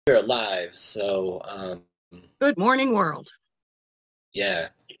We're live, so Good morning, world. yeah.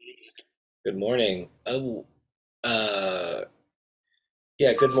 Good morning. Yeah.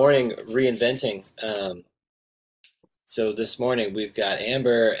 Good morning, reinventing. So this morning we've got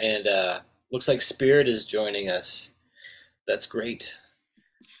Amber, and looks like Spirit is joining us. That's great.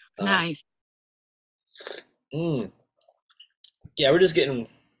 Um, Nice. mm, yeah, we're just getting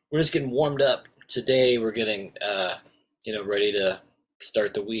warmed up. Today we're getting ready to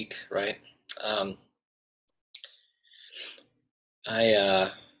start the week, right? Um, I uh,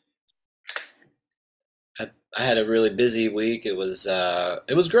 I, I had a really busy week. It was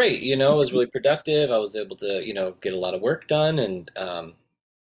great. It was really productive. I was able to get a lot of work done, and uh,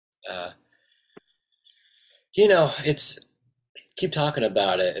 it's keep talking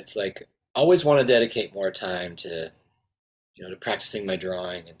about it. It's like I always want to dedicate more time to practicing my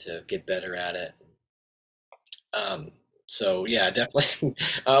drawing and to get better at it. Um, so yeah, definitely.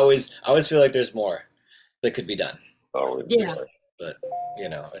 I always feel like there's more that could be done, Yeah. but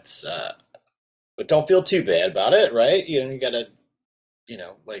it's but don't feel too bad about it, right? You gotta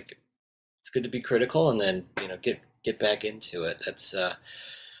like it's good to be critical and then get back into it.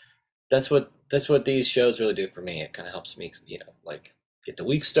 That's what these shows really do for me. It kind of helps me like get the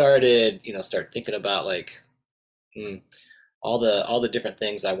week started, start thinking about like hmm, all the different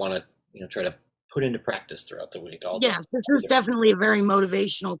things I want to try to put into practice throughout the week, Yes, this all the is different. definitely a very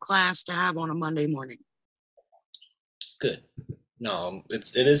motivational class to have on a Monday morning. Good. No, it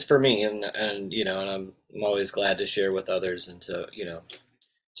is for me, and I'm always glad to share with others and to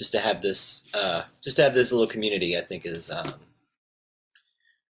just to have this little community. I think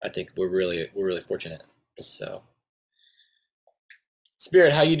we're really fortunate. So,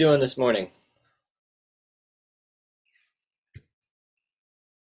 Spirit, how you doing this morning?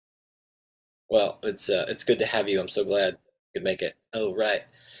 Well, it's good to have you. I'm so glad you could make it. Oh, right.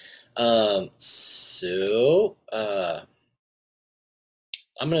 So I'm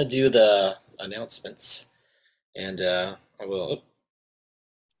gonna do the announcements, and I will. Oh,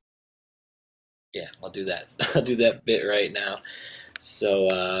 yeah, I'll do that. I'll do that bit right now. So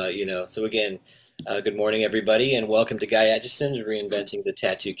again, good morning, everybody, and welcome to Guy Aitchison's Reinventing the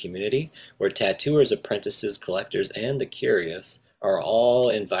Tattoo Community, where tattooers, apprentices, collectors, and the curious are all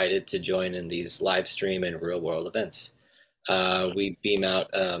invited to join in these live stream and real world events. We beam out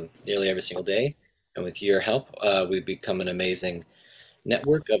nearly every single day, and with your help, we've become an amazing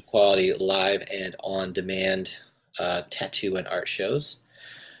network of quality live and on demand tattoo and art shows.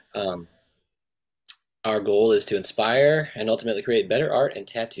 Um, our goal is to inspire and ultimately create better art and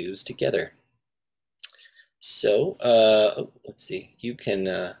tattoos together. So, let's see.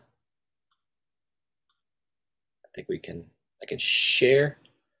 I think I can share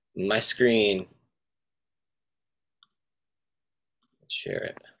my screen. Let's share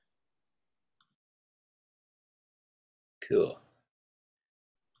it. Cool.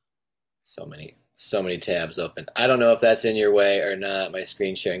 So many tabs open. I don't know if that's in your way or not, my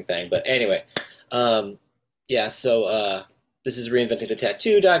screen sharing thing. But anyway, um, yeah, so this is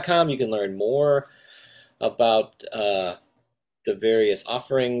reinventingthetattoo.com. You can learn more about the various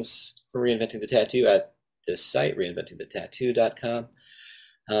offerings for Reinventing the Tattoo at this site, reinventingthetattoo.com.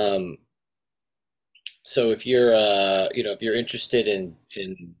 Um, so if you're interested in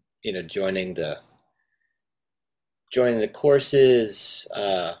joining the courses,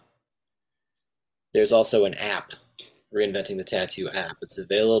 there's also an app, Reinventing the Tattoo app. It's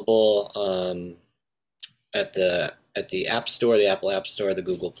available at the App Store, the Apple App Store, the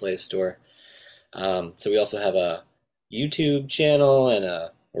Google Play Store. So we also have a YouTube channel and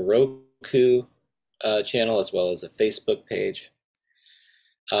a Roku channel, as well as a Facebook page.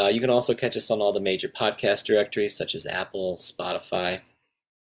 You can also catch us on all the major podcast directories, such as Apple, Spotify,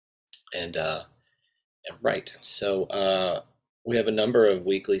 and right. So we have a number of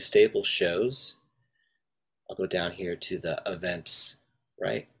weekly staple shows. I'll go down here to the events,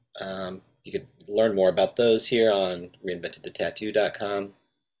 right? You can learn more about those here on reinventedthetattoo.com.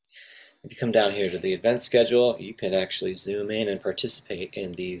 If you come down here to the event schedule, you can actually zoom in and participate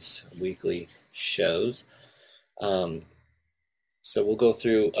in these weekly shows. Um, so we'll go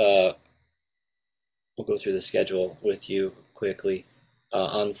through the schedule with you quickly.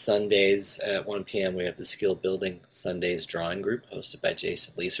 On Sundays at 1 p.m., we have the Skill Building Sundays Drawing Group hosted by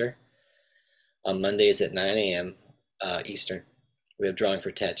Jason Leeser. On Mondays at 9 a.m. Eastern, we have Drawing for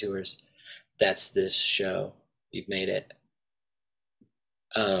Tattooers. That's this show. You've made it.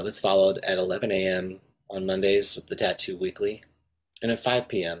 That's followed at 11 a.m. on Mondays with the Tattoo Weekly. And at 5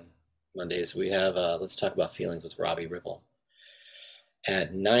 p.m. Mondays, we have Let's Talk About Feelings with Robbie Ripple.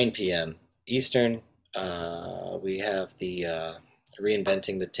 At 9 p.m. Eastern, we have the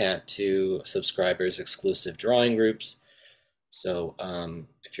Reinventing the Tattoo subscribers exclusive drawing groups. So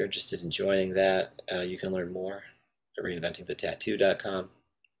if you're interested in joining that, you can learn more at reinventingthetattoo.com.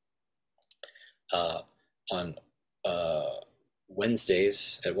 On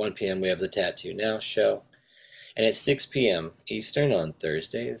Wednesdays at 1 p.m. we have the Tattoo Now show. And at 6 p.m. Eastern on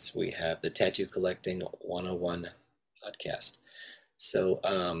Thursdays, we have the Tattoo Collecting 101 podcast. So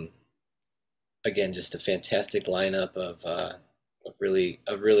again, just a fantastic lineup of really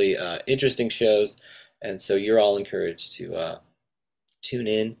interesting shows. And so you're all encouraged to tune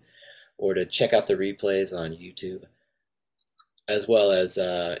in or to check out the replays on YouTube, as well as,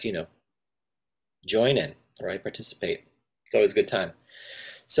 join in, right? Participate. It's always a good time.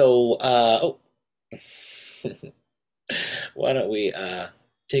 So, why don't we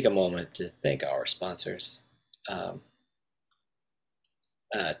take a moment to thank our sponsors.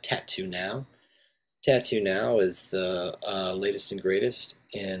 Tattoo Now. Tattoo Now is the latest and greatest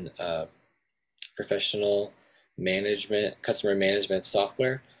in professional management, customer management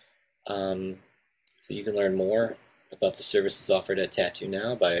software. So you can learn more about the services offered at Tattoo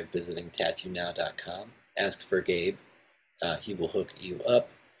Now by visiting tattoonow.com. Ask for Gabe. He will hook you up.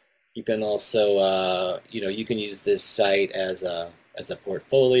 You can also, you can use this site as a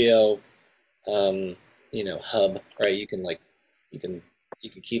portfolio, hub, right? You can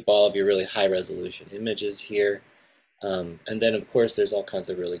keep all of your really high resolution images here. And then of course there's all kinds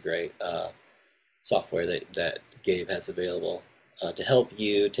of really great software that Gabe has available to help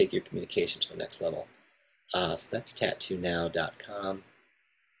you take your communication to the next level. So that's tattoonow.com.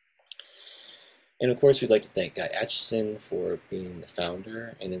 And of course, we'd like to thank Guy Aitchison for being the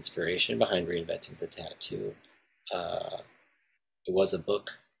founder and inspiration behind Reinventing the Tattoo. It was a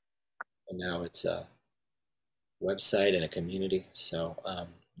book, and now it's a website and a community. So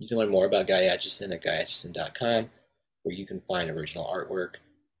you can learn more about Guy Aitchison at guyaitchison.com, where you can find original artwork,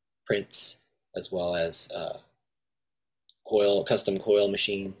 prints, as well as custom coil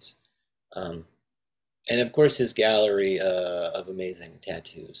machines. And of course, his gallery of amazing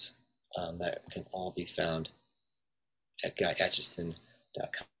tattoos that can all be found at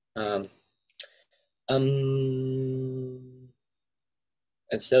guyaitchison.com. And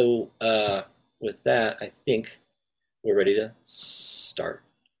so with that, I think we're ready to start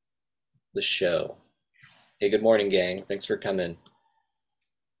the show. Hey, good morning, gang. Thanks for coming.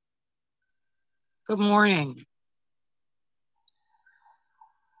 Good morning.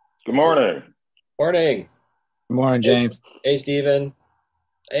 Good morning. Morning. Good morning, James. Hey, Steven.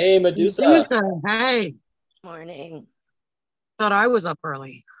 Hey, Medusa. Hey. Morning. Thought I was up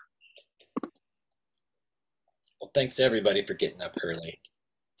early. Well, thanks everybody for getting up early.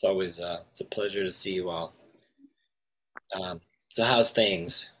 It's always it's a pleasure to see you all. So how's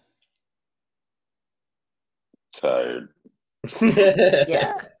things? Tired.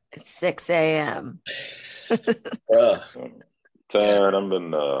 Yeah, it's 6 a.m. Tired. I've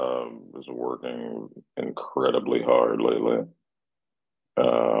been just working incredibly hard lately.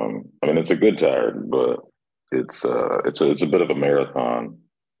 I mean, it's a good tired, but it's a bit of a marathon,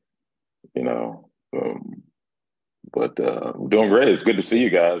 you know. But I'm doing great. It's good to see you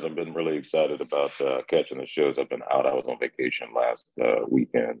guys. I've been really excited about catching the shows. I've been out. I was on vacation last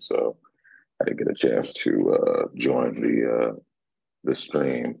weekend, so I didn't get a chance to join the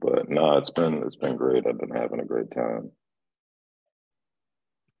stream. But no, it's been great. I've been having a great time.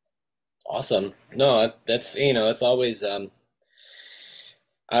 Awesome. No, that's it's always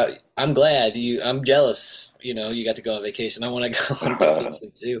I'm glad I'm jealous, you got to go on vacation. I want to go on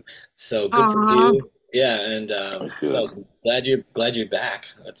vacation too. So good for you. Yeah, and I was glad you're back.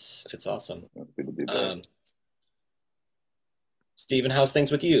 It's awesome. It's good to be back. Steven, how's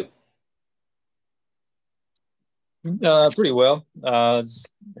things with you? Pretty well.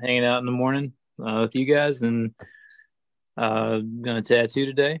 Just hanging out in the morning with you guys, and gonna tattoo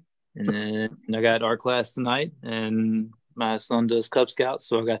today, and then I got art class tonight, and my son does Cub Scouts,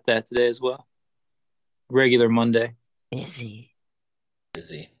 so I got that today as well. Regular Monday. Busy.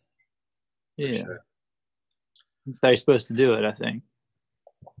 Yeah. Sure. That's how you're supposed to do it, I think.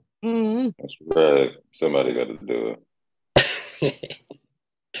 Mm-hmm. That's right. Somebody got to do it.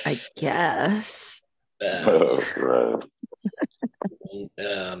 I guess. Right.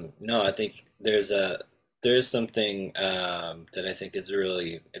 No, I think there's something that I think is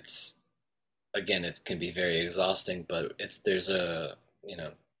really, again, it can be very exhausting, but it's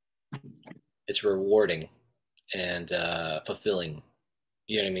rewarding and fulfilling.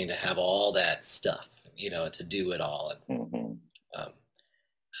 You know what I mean? To have all that stuff, to do it all, and Mm-hmm.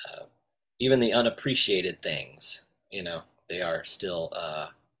 Even the unappreciated things, they are still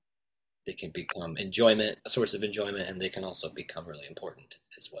they can become enjoyment, a source of enjoyment, and they can also become really important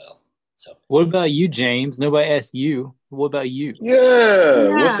as well. So, What about you, James? Nobody asked you. What about you? Yeah.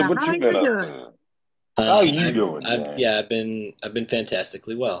 Yeah, What how you been you up doing? to? How you doing, I've James? yeah, I've been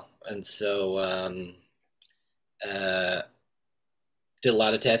fantastically well, and so uh, did a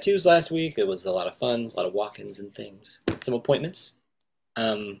lot of tattoos last week. It was a lot of fun, a lot of walk-ins and things, some appointments.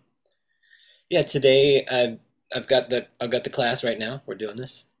 Um, yeah, today I've got the class right now. We're doing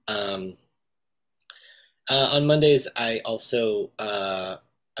this. On Mondays, I also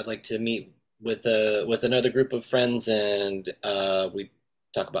I'd like to meet with another group of friends, and we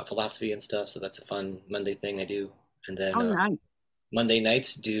talk about philosophy and stuff. So that's a fun Monday thing I do. And then Oh, nice. Monday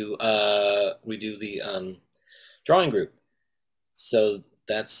nights do we do the drawing group. So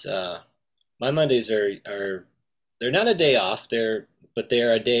that's my Mondays are they're not a day off. They're a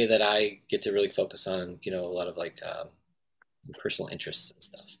day that I get to really focus on. You know, a lot of like personal interests and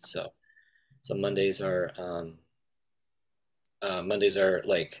stuff. So Mondays are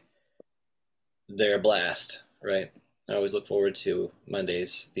like they're a blast, right? I always look forward to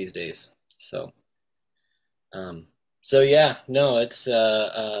Mondays these days. Um, so yeah, no, it's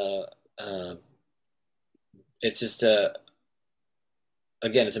just again,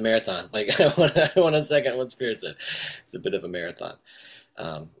 it's a marathon. Like I want to second what Spirit said. It's a bit of a marathon,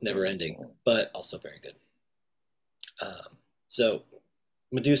 never ending, but also very good. So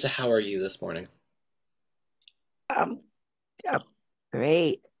Medusa, how are you this morning? Um, yeah,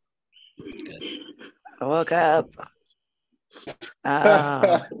 great. Good. I woke up.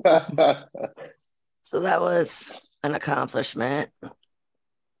 So that was an accomplishment.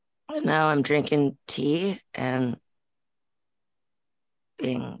 And now I'm drinking tea and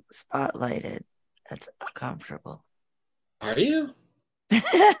being spotlighted. That's uncomfortable. Are you?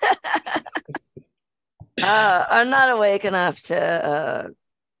 I'm not awake enough to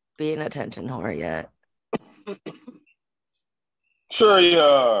be an attention whore yet. Sure you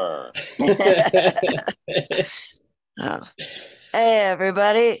are. Oh. Hey,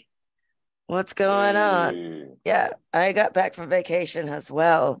 everybody. What's going on? Hey. Yeah, I got back from vacation as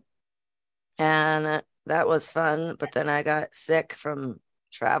well. And that was fun. But then I got sick from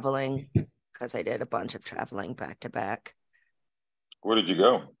traveling because I did a bunch of traveling back to back. Where did you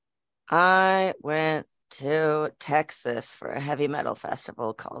go? I went to Texas for a heavy metal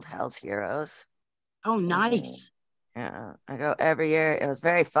festival called Hell's Heroes. Oh, nice. Yeah, I go every year. It was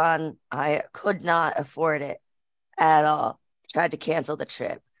very fun. I could not afford it at all. Tried to cancel the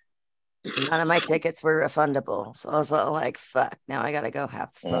trip. None of my tickets were refundable. So I was like, fuck, now I gotta go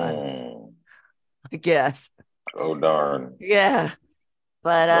have fun, I guess. Oh darn. Yeah.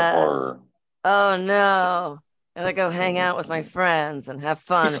 But What horror. oh no. Gotta go hang out with my friends and have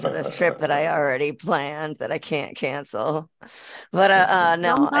fun for this trip that I already planned that I can't cancel. But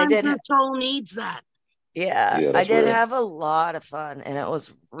no, I Sometimes did. your soul needs that. Yeah, Yeah, I that's did real. have a lot of fun and it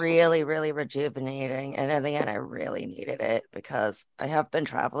was really, really rejuvenating. And in the end, I really needed it because I have been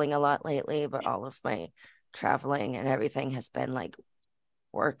traveling a lot lately, but all of my traveling and everything has been like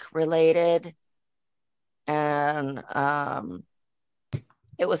work related. And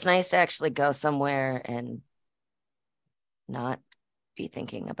it was nice to actually go somewhere and not be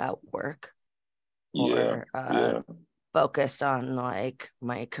thinking about work Yeah. or focused on like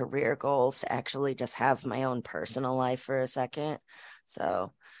my career goals to actually just have my own personal life for a second.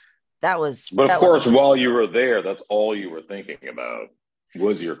 So that was. But of that course, was, while you were there, that's all you were thinking about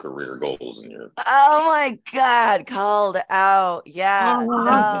was your career goals and your. oh my God, called out. Yeah,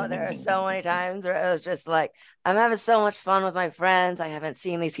 no, there are Mhm. so many times where I was just like, I'm having so much fun with my friends. I haven't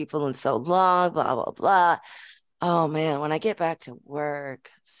seen these people in so long, blah, blah, blah. Oh man, when I get back to work,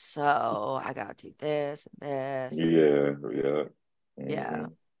 so I gotta do this and this. Yeah. Yeah.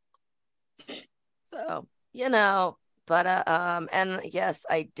 Mhm. So, but and yes,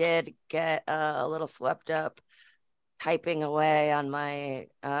 I did get a little swept up typing away on my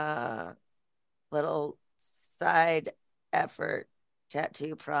little side effort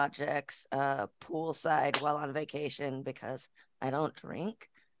tattoo projects poolside while on vacation because I don't drink.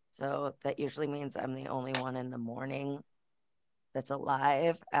 So that usually means I'm the only one in the morning that's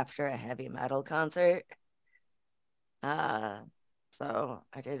alive after a heavy metal concert. So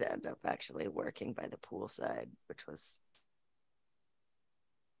I did end up actually working by the poolside, which was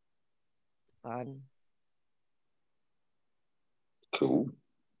fun. Cool.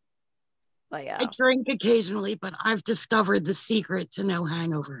 But I yeah, drink occasionally, but I've discovered the secret to no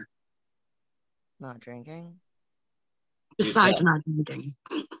hangover, not drinking. besides not drinking.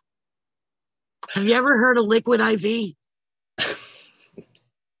 Have you ever heard of liquid IV?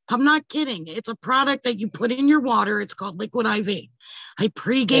 I'm not kidding. It's a product that you put in your water. It's called Liquid IV. I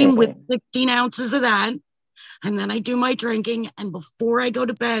pregame with 16 ounces of that. And then I do my drinking. And before I go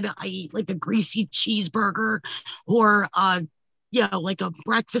to bed, I eat like a greasy cheeseburger or, like a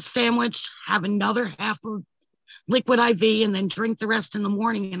breakfast sandwich, have another half of Liquid IV, and then drink the rest in the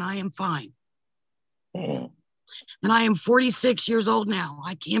morning, and I am fine. And I am 46 years old now.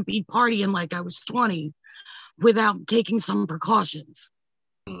 I can't be partying like I was 20 without taking some precautions.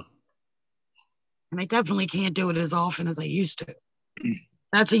 And I definitely can't do it as often as I used to.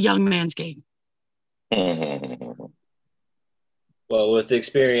 That's a young man's game. Well, with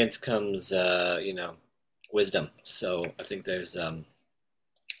experience comes, wisdom. So I think there's,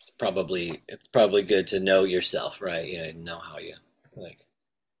 it's probably good to know yourself, right? Know how you,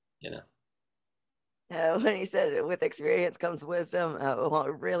 When you said with experience comes wisdom, I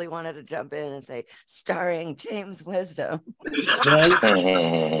really wanted to jump in and say, starring James Wisdom. You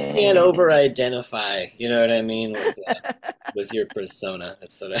can't over-identify, you know what I mean, with your persona.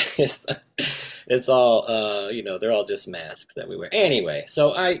 It's all, they're all just masks that we wear. Anyway,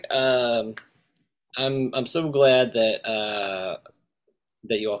 so I'm so glad that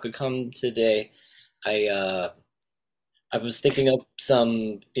you all could come today. I was thinking of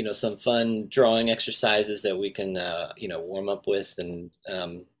some fun drawing exercises that we can, warm up with, and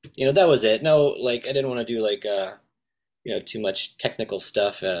that was it. No, like I didn't want to do like, too much technical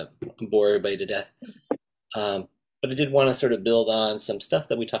stuff, bore everybody to death. But I did want to sort of build on some stuff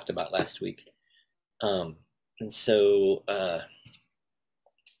that we talked about last week. And so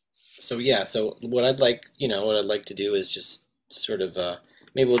what I'd like to do is just sort of,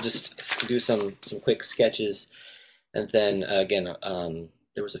 maybe we'll just do some quick sketches. And then again,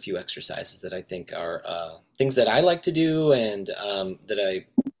 there was a few exercises that I think are things that I like to do, and that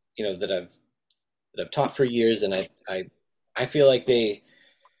I've taught for years, and I feel like they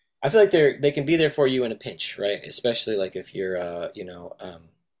can be there for you in a pinch, right? Especially like if you're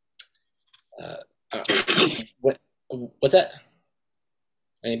what's that?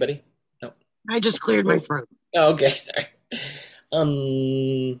 Anybody? No. I just cleared my throat. Oh, okay, sorry.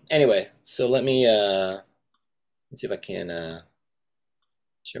 Anyway, so let me let's see if I can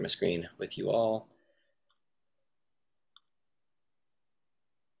share my screen with you all.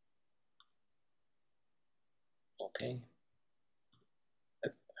 Okay.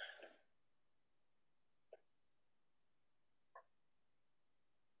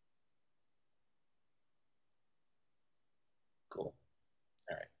 Cool.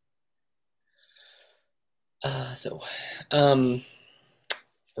 All right.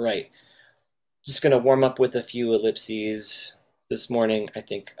 Right. Just going to warm up with a few ellipses this morning. I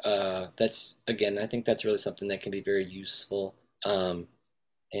think I think that's really something that can be very useful. And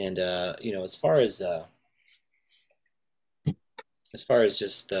as far as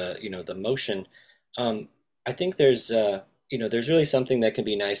just the motion, I think there's really something that can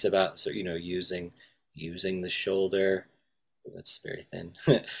be nice about using the shoulder. That's very thin.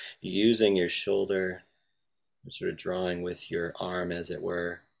 Using your shoulder, sort of drawing with your arm, as it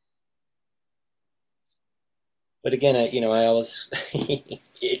were. But again, I always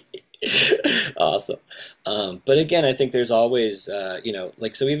awesome. But again, I think there's always, so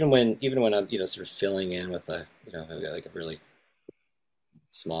even when I'm, sort of filling in with like a really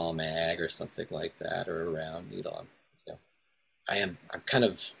small mag or something like that, or a round needle, I'm kind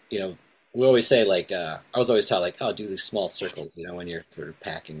of, we always say like, I was always taught like, oh, do these small circles, when you're sort of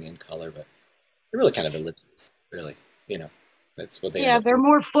packing in color, but they're really kind of ellipses, really, that's what they Yeah, they're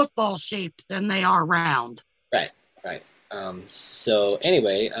more football shaped than they are round. Right. So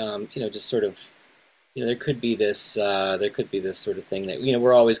anyway, just sort of, there could be this sort of thing that,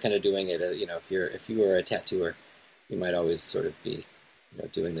 we're always kind of doing it. If you were a tattooer, you might always sort of be,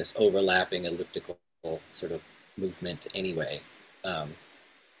 doing this overlapping elliptical sort of movement anyway. And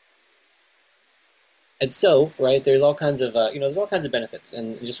so, right, there's all kinds of, there's all kinds of benefits,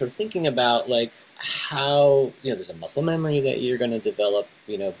 and just sort of thinking about like how, there's a muscle memory that you're going to develop,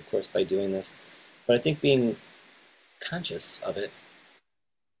 of course, by doing this. But I think being conscious of it,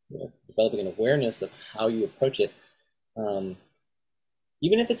 developing an awareness of how you approach it,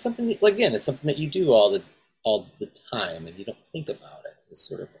 even if it's something that, again, it's something that you do all the time and you don't think about it, it's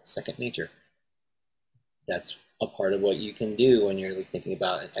sort of second nature. That's a part of what you can do when you're thinking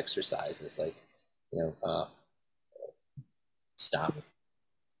about an exercise. Is like, stop,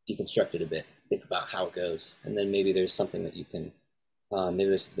 deconstruct it a bit, think about how it goes, and then maybe there's something that you can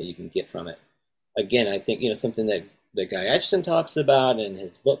get from it. Again, I think something that Guy Aitchison talks about in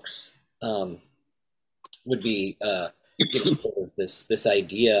his books would be sort of this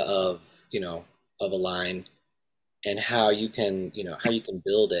idea of of a line and how you can, how you can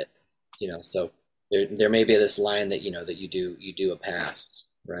build it, so there may be this line that, that you do a pass,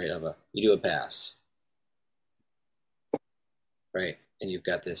 right? You do a pass, right? And you've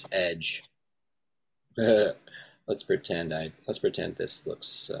got this edge. Let's pretend this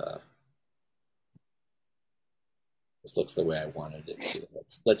looks the way I wanted it to.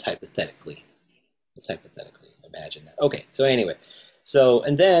 Let's hypothetically imagine that. Okay, so anyway,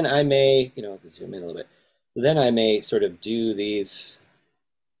 and then I may, zoom in a little bit. Then I may sort of do these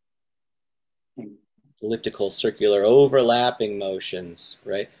elliptical, circular, overlapping motions,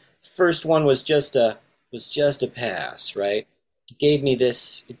 right? First one was just a pass, right? It gave me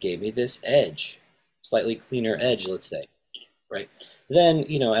this edge, slightly cleaner edge, let's say, right? Then,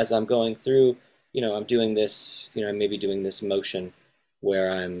 as I'm going through, I'm doing this, I may be doing this motion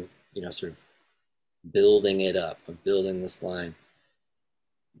where I'm, sort of building it up. I'm building this line.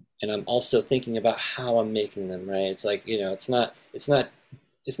 And I'm also thinking about how I'm making them, right? It's like, it's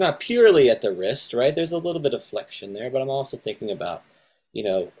not purely at the wrist, right? There's a little bit of flexion there, but I'm also thinking about,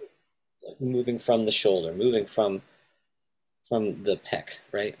 moving from the shoulder, moving from the pec,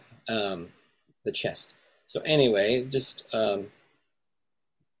 right? The chest. So anyway, just I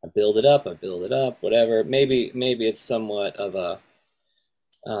build it up, whatever. Maybe it's somewhat of a,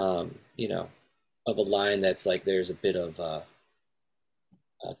 of a line that's like there's a bit of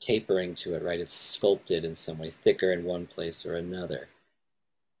tapering to it, right? It's sculpted in some way, thicker in one place or another,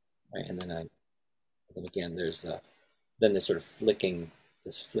 right? And then again, there's then this sort of flicking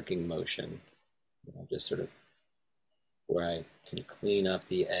motion, just sort of where I can clean up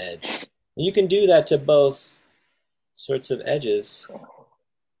the edge. And you can do that to both sorts of edges.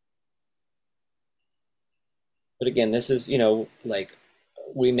 But again, this is, like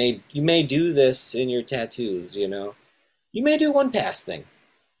you may do this in your tattoos, you may do one pass thing.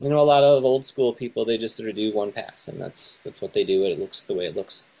 A lot of old school people, they just sort of do one pass, and that's what they do. It looks the way it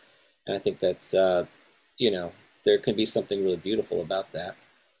looks. And I think that's, there can be something really beautiful about that.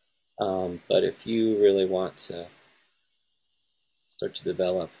 But if you really want to start to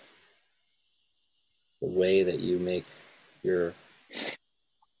develop the way that you make your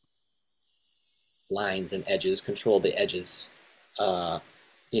lines and edges, control the edges,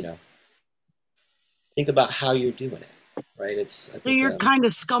 think about how you're doing it, right? So you're kind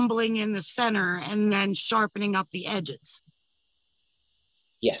of scumbling in the center and then sharpening up the edges.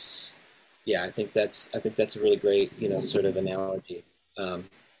 Yes. Yeah, I think that's a really great, sort of analogy.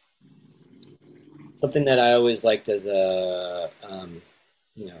 Something that I always liked as a,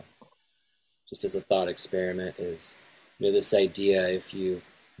 just as a thought experiment is, this idea, if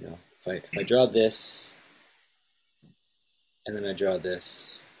I draw this, and then I draw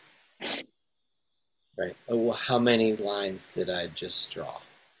this, right? Oh, well, how many lines did I just draw,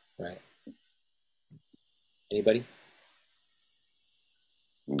 right? Anybody?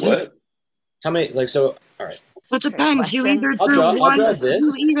 What? How many, all right. So it depends. You either I'll draw this,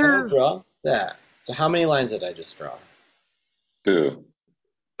 I'll draw that. So how many lines did I just draw? 2.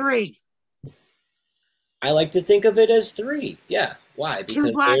 3. I like to think of it as 3. Yeah. Why? Because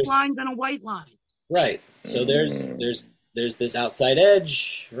 2 black lines and a white line. Right. So there's this outside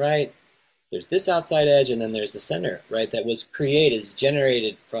edge, right? There's this outside edge, and then there's the center, right? That was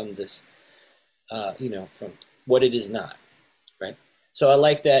generated from this, from what it is not, right? So I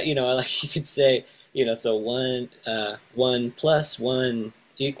like that, you could say, so 1 plus 1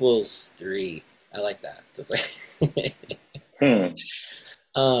 equals 3. I like that. So it's like,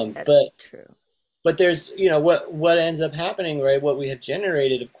 That's true. But there's, what ends up happening, right? What we have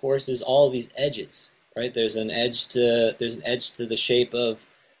generated, of course, is all these edges, right? There's an edge to the shape of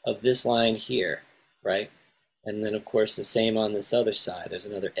this line here, right? And then, of course, the same on this other side. There's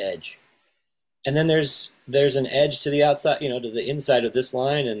another edge. And then there's an edge to the outside, to the inside of this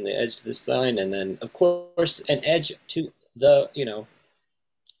line, and the edge to this line, and then, of course, an edge to the,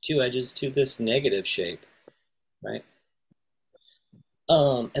 2 edges to this negative shape, right?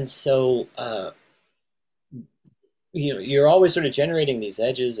 And so, you're always sort of generating these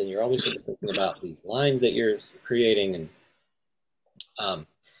edges, and you're always sort of thinking about these lines that you're creating, and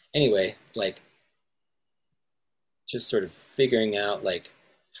anyway, like, just sort of figuring out, like,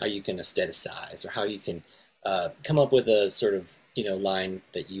 how you can aestheticize, or how you can come up with a sort of, line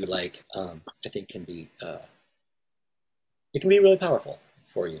that you like, I think can be, it can be really powerful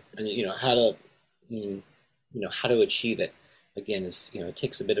for you. And, how to achieve it, again, is, it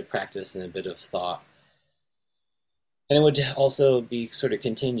takes a bit of practice and a bit of thought. And it would also be sort of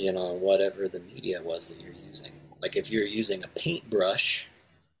contingent on whatever the media was that you're using. Like if you're using a paintbrush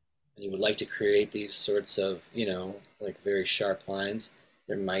and you would like to create these sorts of, like very sharp lines,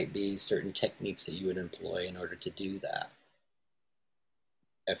 there might be certain techniques that you would employ in order to do that.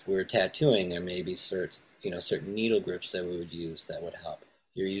 If we're tattooing, there may be certain needle grips that we would use that would help.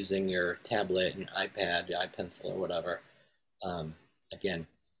 You're using your tablet and iPad, iPencil, or whatever. Again,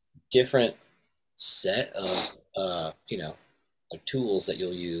 different set of like tools that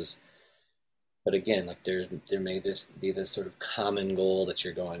you'll use. But again, like there may be this sort of common goal that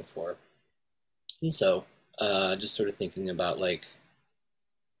you're going for. And so just sort of thinking about like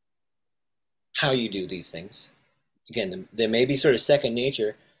how you do these things. Again, they may be sort of second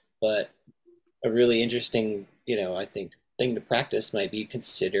nature, but a really interesting, I think thing to practice might be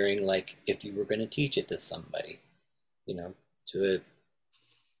considering like if you were going to teach it to somebody, to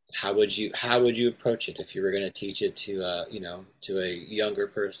how would you approach it if you were going to teach it to to a younger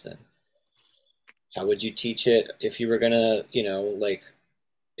person? How would you teach it if you were going to,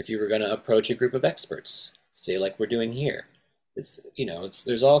 if you were going to approach a group of experts, say like we're doing here?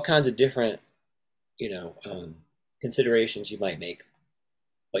 There's all kinds of different, considerations you might make,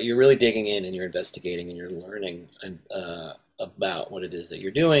 but you're really digging in and you're investigating and you're learning about what it is that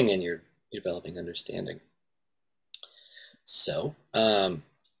you're doing, and you're developing understanding. So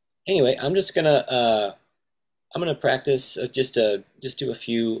anyway, I'm gonna practice just do a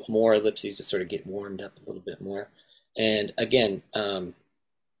few more ellipses to sort of get warmed up a little bit more. And again, I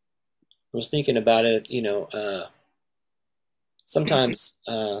was thinking about it, sometimes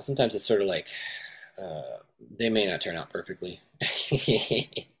it's sort of like they may not turn out perfectly.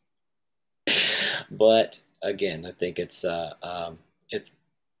 But again, I think it's not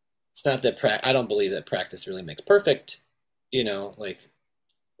that I don't believe that practice really makes perfect,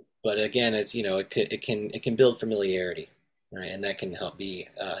 but again, it's it can build familiarity, right? And that can help you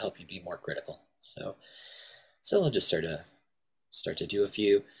be more critical. So I'll just start to do a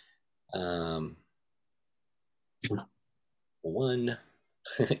few. 1,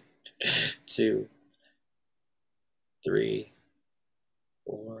 2, 3,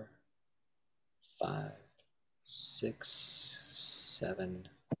 4, 5, 6, 7,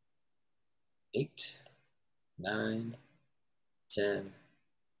 8, 9, 10,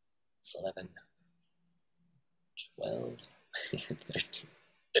 11, 12, 13,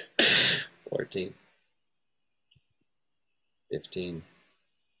 14, 15,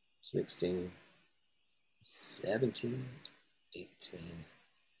 16, 17, 18,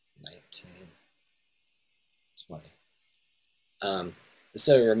 19, 20.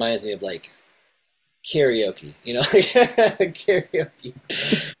 So it reminds me of like karaoke, karaoke.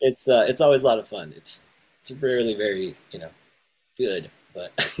 It's always a lot of fun. It's rarely very, good,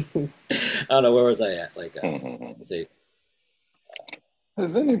 but I don't know, where was I at? Like, let's see.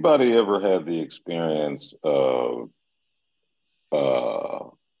 Has anybody ever had the experience of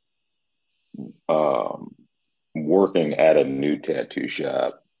working at a new tattoo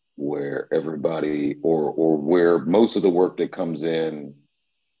shop where everybody or where most of the work that comes in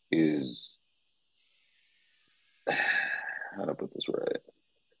is, how to put this right?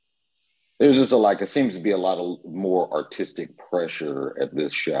 There's just it seems to be a lot of more artistic pressure at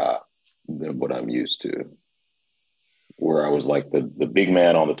this shop than what I'm used to. Where I was like the big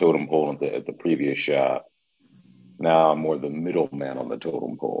man on the totem pole at the previous shop. Now I'm more the middle man on the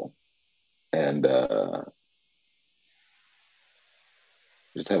totem pole. And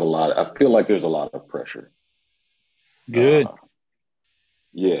just have I feel like there's a lot of pressure. Good.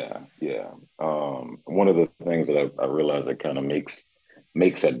 Yeah. One of the things that I realized that kind of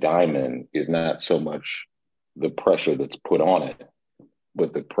makes a diamond is not so much the pressure that's put on it,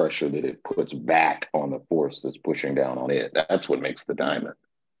 but the pressure that it puts back on the force that's pushing down on it. That's what makes the diamond.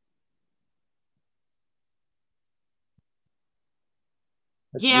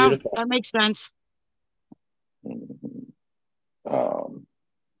 That's beautiful. That makes sense.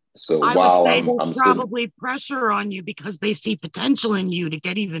 So I while would say I'm there's probably pressure on you because they see potential in you to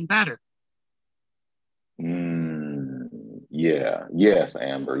get even better. Yeah. Yes,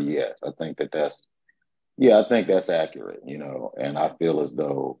 Amber. Yes. I think that's accurate, and I feel as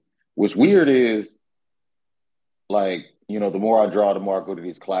though what's weird is like, the more I draw, the more I go to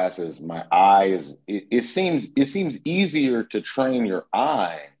these classes, my eye it seems easier to train your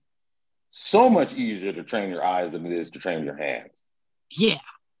eye, so much easier to train your eyes than it is to train your hands. Yeah.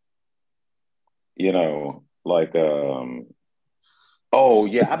 Oh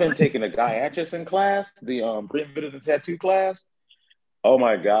yeah, I've been taking a Guy Aitchison class, the Reinventing the Tattoo class. Oh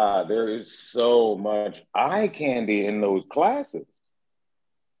my God, there is so much eye candy in those classes.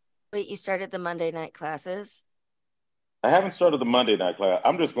 Wait, you started the Monday night classes? I haven't started the Monday night class.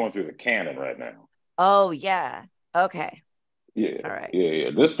 I'm just going through the canon right now. Oh yeah. Okay. Yeah, All right.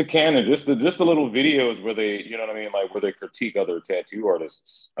 yeah. Just the canon, just the little videos where they, you know what I mean, like where they critique other tattoo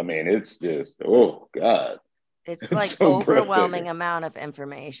artists. I mean, it's just, oh God, It's it's like so overwhelming breathtaking. amount of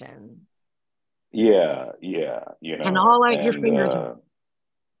information. Yeah, yeah, And all at your and fingertips.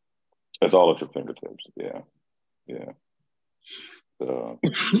 it's all at your fingertips. Yeah, yeah. So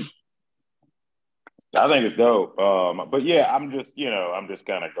I think it's dope. But yeah, I'm just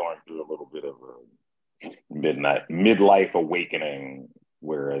kind of going through a little bit of a midlife awakening.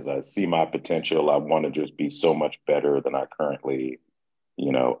 Whereas I see my potential, I want to just be so much better than I currently,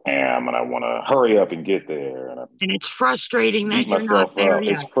 am, and I want to hurry up and get there. And I And it's frustrating beat that you're not myself there up.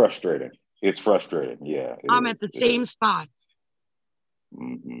 yet. It's frustrating. It's frustrating. Yeah, it I'm is. at the It same is. spot.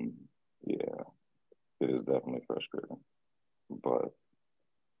 Mm-hmm. Yeah, it is definitely frustrating. But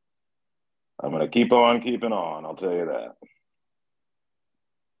I'm gonna keep on keeping on. I'll tell you that.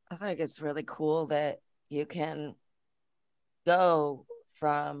 I think it's really cool that you can go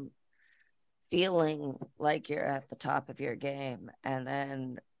from feeling like you're at the top of your game and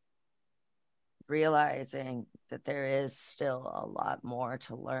then realizing that there is still a lot more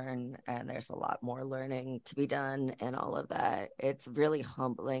to learn and there's a lot more learning to be done and all of that. It's a really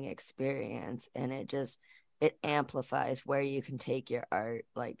humbling experience, and it amplifies where you can take your art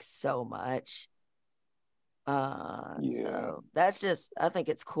like so much. Yeah. So that's just, I think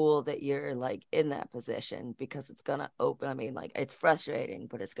it's cool that you're like in that position, because it's gonna open, I mean, like, it's frustrating,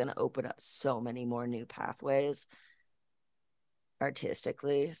 but it's gonna open up so many more new pathways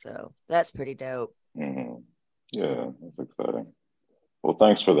artistically. So that's pretty dope. Mm-hmm. Yeah, that's exciting. Well,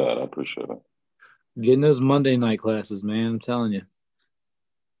 thanks for that. I appreciate it. Getting those Monday night classes, man. I'm telling you.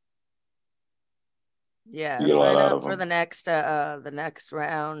 Yeah, You get a sign lot out up of for them. the next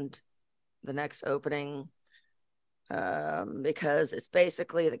round, the next opening, because it's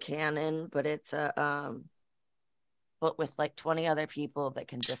basically the canon, but it's a but with like 20 other people that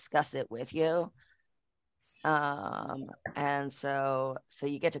can discuss it with you. And so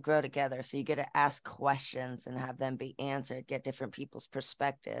you get to grow together, so you get to ask questions and have them be answered, get different people's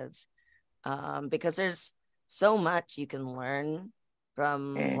perspectives, because there's so much you can learn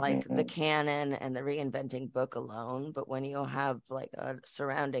from like the Mm-hmm. canon and the reinventing book alone, but when you have like a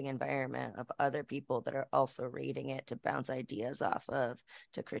surrounding environment of other people that are also reading it to bounce ideas off of,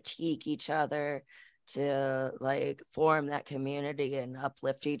 to critique each other, to like form that community and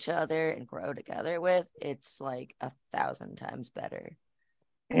uplift each other and grow together with, it's like 1,000 times better.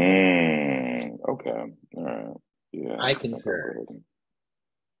 Okay. All right. Yeah, I I think I'll go concur. ahead and.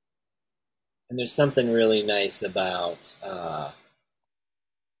 And there's something really nice about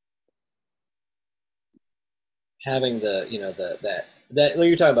having the, that what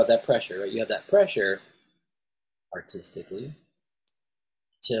you're talking about, that pressure, right? You have that pressure artistically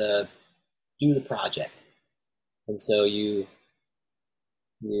to do the project, and so you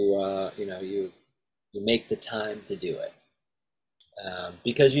make the time to do it,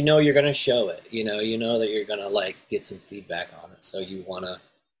 because you're going to show it. You know that you're going to like get some feedback on it, so you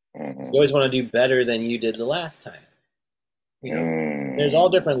Mm-hmm. always want to do better than you did the last time. You know, there's all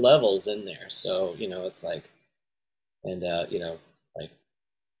Mm. different levels in there, so it's like, and like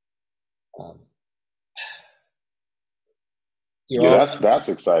um, you're Yeah, all that's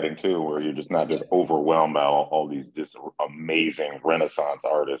exciting too, where you're just not just overwhelmed by all these just amazing Renaissance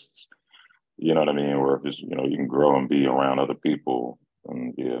artists. You know what I mean? Where just you can grow and be around other people,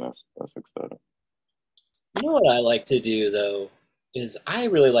 and yeah, that's exciting. You know what I like to do though is I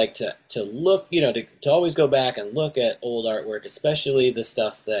really like to look, to always go back and look at old artwork, especially the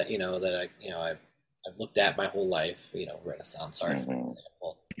stuff that that I've looked at my whole life, Renaissance art, for Mm-hmm.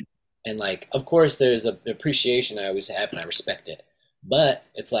 example. And like, of course, there's a appreciation I always have, and I respect it. But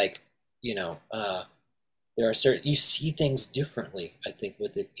it's like, you know, uh, there are certain you see things differently. I think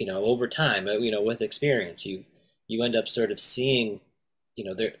with it, over time, with experience, you end up sort of seeing,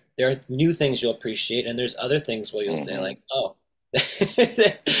 there are new things you'll appreciate, and there's other things where you'll say Mm-hmm. like, oh,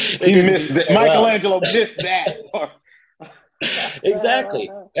 they He didn't do missed that. so well. Michelangelo missed that part. Exactly.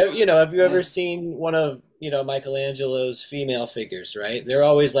 Have you ever seen one of Michelangelo's female figures? Right? They're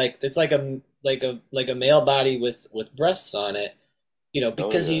always like it's like a male body with breasts on it. Oh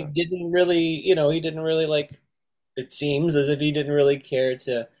Because yeah. he didn't really like. It seems as if he didn't really care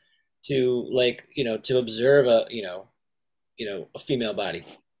to like to observe a female body.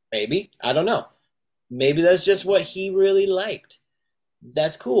 Maybe, I don't know. Maybe that's just what he really liked.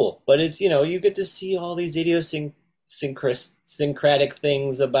 That's cool. But it's you get to see all these idiosyncratic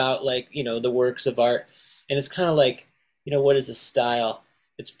things about like the works of art, and it's kind of like what is a style?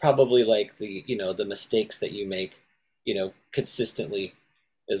 It's probably like the mistakes that you make consistently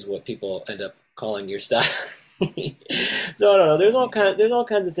is what people end up calling your style. So I don't know. There's all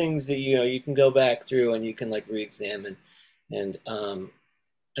kinds of things that you can go back through and you can like re-examine, and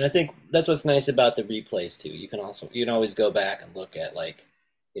and I think that's what's nice about the replays too. You can always go back and look at like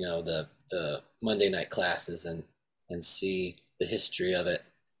the Monday night classes and see the history of it,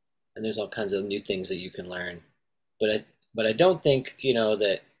 and there's all kinds of new things that you can learn. But I don't think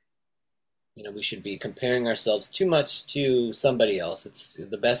that we should be comparing ourselves too much to somebody else. It's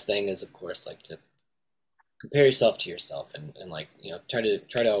the best thing is of course like to compare yourself to yourself and like try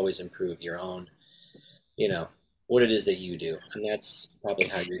to always improve your own you know what it is that you do, and that's probably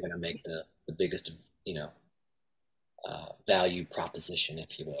how you're going to make the biggest value proposition,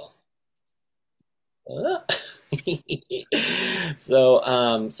 if you will. So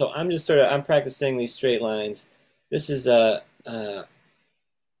I'm practicing these straight lines. This is again,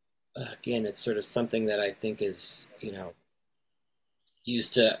 it's sort of something that I think is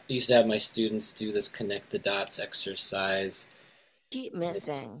used to have my students do this connect the dots exercise. Keep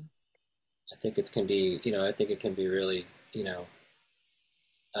missing. I think it can be really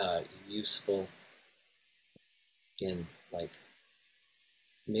useful. Again, like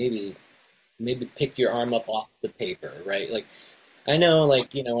maybe pick your arm up off the paper, right? Like I know,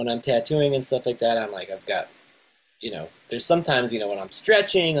 like when I'm tattooing and stuff like that, I'm like I've got there's sometimes when I'm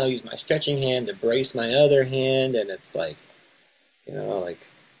stretching, I'll use my stretching hand to brace my other hand, and it's like like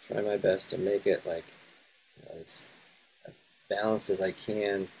try my best to make it like as balanced as I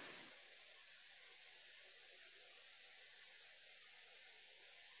can.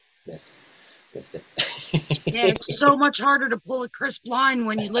 Missed it. Yeah, it's so much harder to pull a crisp line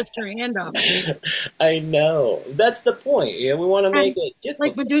when you lift your hand up. I know. That's the point. Yeah, we want to make it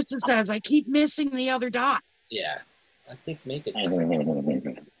difficult. Like Medusa says, I keep missing the other dot. Yeah, I think make it difficult.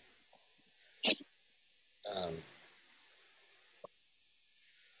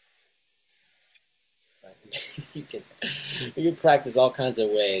 You can practice all kinds of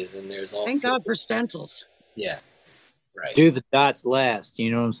ways, and there's all. Thank God for stencils. Yeah, right. Do the dots last.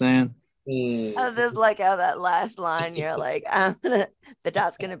 You know what I'm saying? I just like how that last line, you're like, the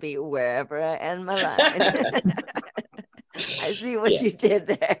dot's gonna be wherever I end my line. I see what you did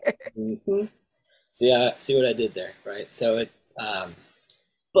there. Mm-hmm. See what I did there, right? So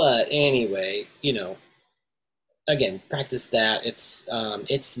but anyway, again, practice that. It's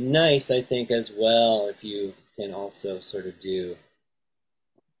nice, I think, as well if you can also sort of do, you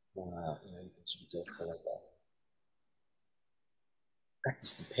can sort of go for like a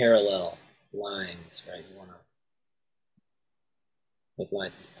practice the parallel lines, right? You want to make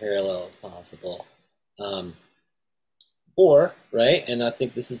lines as parallel as possible. Or, right, and I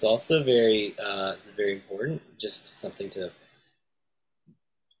think this is also very important, just something to,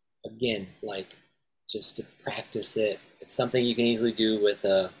 again, like, just to practice it. It's something you can easily do with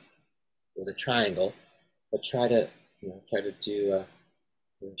a triangle, but try to do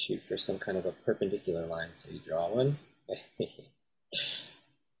shoot for some kind of a perpendicular line. So you draw one.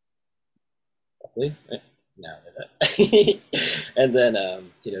 No, and then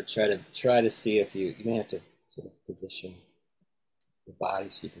try to see if you may have to sort of position the body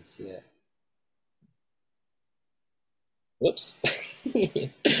so you can see it. Whoops.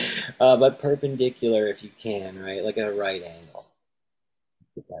 But perpendicular if you can, right? Like at a right angle.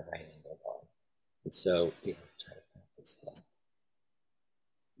 Get that right angle going. And so, try to practice that.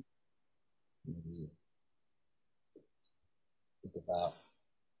 Think about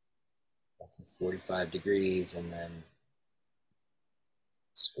 45 degrees and then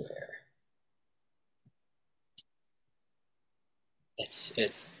square.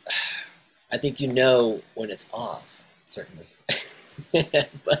 It's I think when it's off, certainly.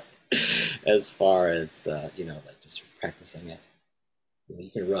 But as far as the like just practicing it, you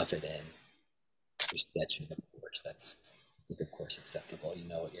can rough it in. You're sketching, of course. That's, I think, of course, acceptable. You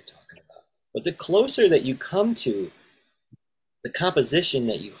know what you're talking about. But the closer that you come to the composition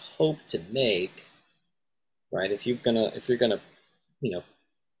that you hope to make, right? If you're gonna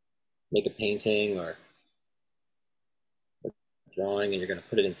make a painting or a drawing and you're gonna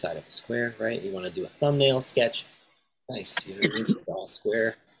put it inside of a square, right? You want to do a thumbnail sketch. Nice, you draw a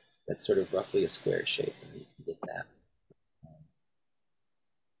square that's sort of roughly a square shape, and you can get that.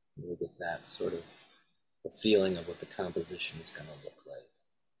 You get that sort of the feeling of what the composition is going to look like.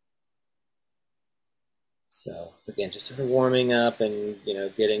 So again, just sort of warming up and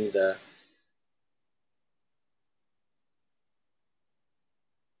getting the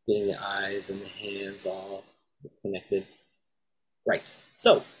eyes and the hands all connected. Right.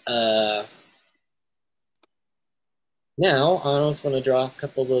 So now I just want to draw a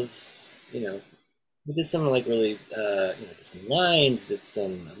couple of we did some like really did some lines, did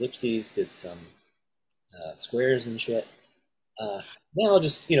some ellipses, did some squares and shit. Now I'll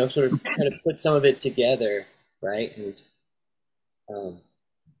just, sort of try to put some of it together, right? And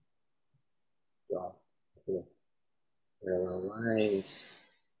draw little parallel lines.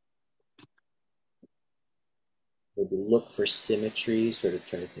 Maybe look for symmetry, sort of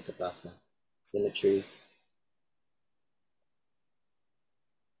try to think about the symmetry.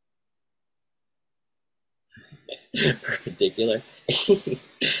 Perpendicular.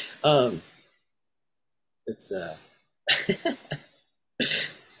 It's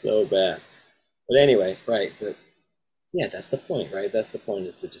so bad. But anyway, right, but yeah, that's the point, right? That's the point,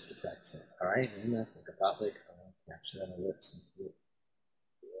 is to just to practice it. All right, and think about like capture on the lips and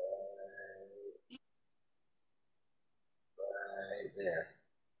right there.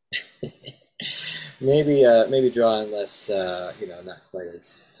 maybe draw in less, not quite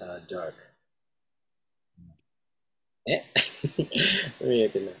as dark. Yeah. Maybe I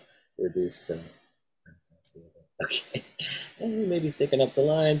can reduce the. Okay, and maybe thicken up the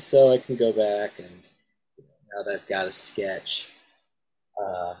lines so I can go back and now that I've got a sketch,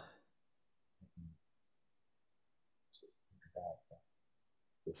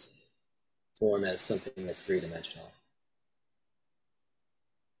 this form as something that's three-dimensional.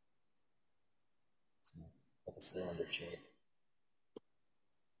 So, like a cylinder shape.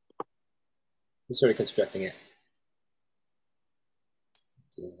 I'm sort of constructing it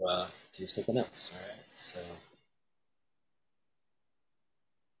to do something else. All right, so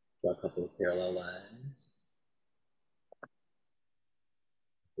draw a couple of parallel lines.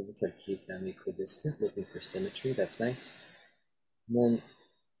 We'll try to keep them equidistant, looking for symmetry. That's nice. And then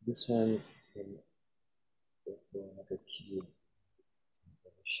this one can go for another cube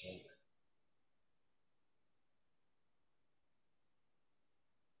shape.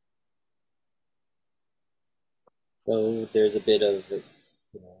 So there's a bit of,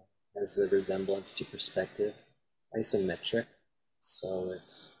 has the resemblance to perspective, isometric. So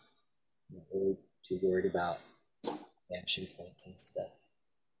it's not really too worried about vanishing points and stuff.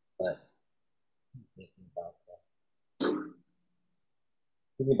 But thinking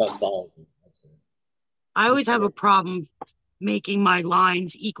about volume. I always have a problem making my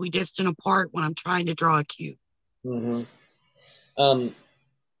lines equidistant apart when I'm trying to draw a cube. Mm-hmm.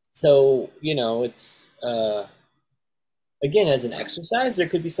 So, it's, again, as an exercise, there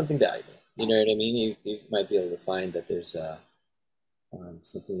could be something valuable. You know what I mean? You might be able to find that there's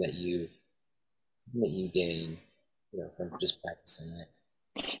something that you gain, from just practicing it.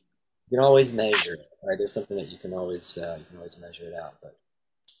 You can always measure it, right? There's something that you can always measure it out, but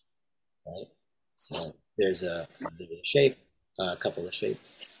right. So there's a shape, a couple of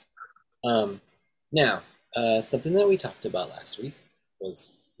shapes. Now, something that we talked about last week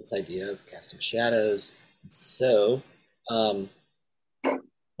was this idea of casting shadows. So, I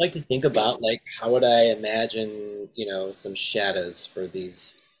like to think about, like, how would I imagine, some shadows for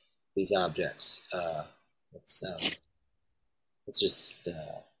these objects. Let's just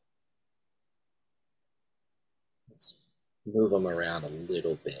let's move them around a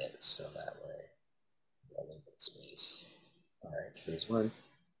little bit so that way we have a little bit of space. All right, so there's one,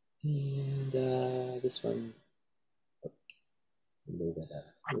 and this one. Move it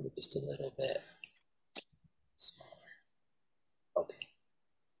just a little bit smaller. Okay,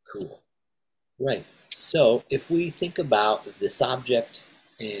 cool. Right. So if we think about this object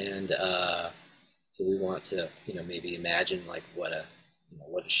and we want to, maybe imagine like what a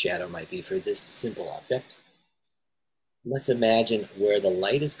shadow might be for this simple object. Let's imagine where the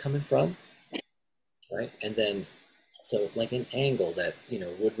light is coming from, right? And then, so like an angle that,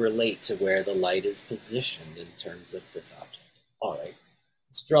 would relate to where the light is positioned in terms of this object. All right,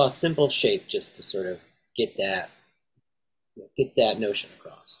 let's draw a simple shape just to sort of get that notion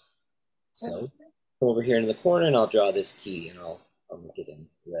across. So come over here in the corner and I'll draw this key and I'll make it in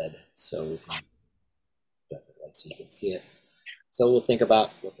red so we can so you can see it. So we'll think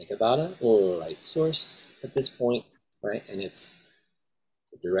about a light source at this point, right? And it's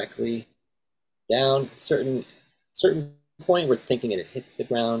directly down a certain point. We're thinking it hits the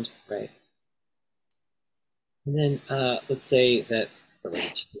ground, right? And then let's say that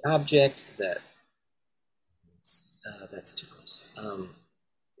related to the object that's too close.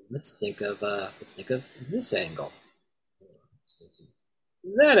 Let's think of this angle.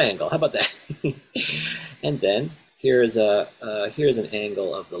 That angle. How about that? And then here's an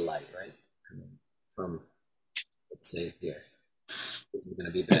angle of the light, right? From, let's say, here. This is going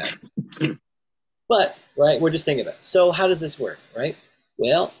to be bad. But, right, we're just thinking about it. So how does this work, right?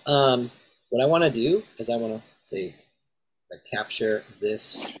 Well, what I want to do is I want to, say, capture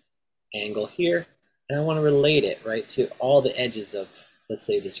this angle here, and I want to relate it, right, to all the edges of, let's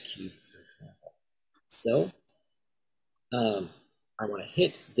say, this cube, for example. So I want to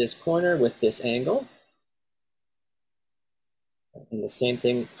hit this corner with this angle. And the same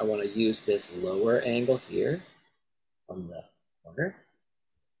thing, I want to use this lower angle here on the corner.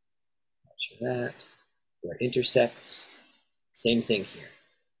 Capture that. Where it intersects. Same thing here.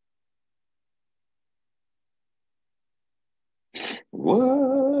 What?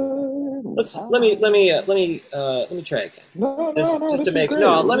 Let me try again. No, Just to make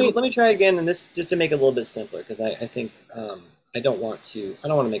let me try again, and this just to make it a little bit simpler, because I think I don't want to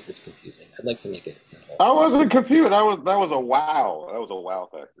make this confusing. I'd like to make it simple. I wasn't confused. That was a wow. That was a wow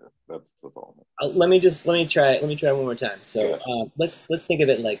factor. That's the problem. Let me try one more time. So let's think of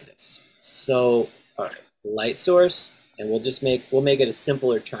it like this. So all right, light source, and we'll make it a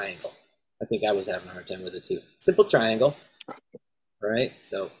simpler triangle. I think I was having a hard time with it too. Simple triangle. All right,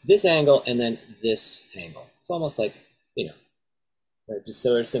 so this angle and then this angle. It's almost like, right, just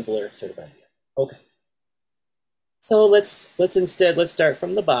sort of simpler sort of idea. Okay. So let's start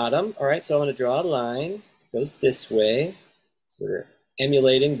from the bottom. All right, so I'm going to draw a line. It goes this way. So we're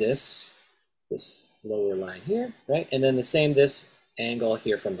emulating this lower line here, right? And then this angle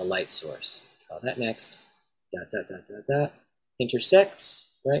here from the light source. Draw that next. Dot, dot, dot, dot, dot.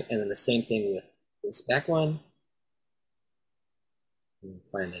 Intersects, right? And then the same thing with this back one.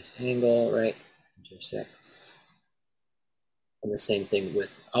 Find this angle, right? Intersects. And the same thing with,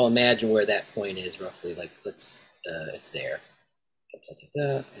 I'll imagine where that point is roughly, like it's there.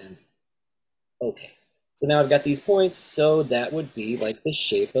 And okay. So now I've got these points, so that would be like the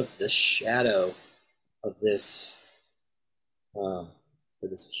shape of the shadow of this, for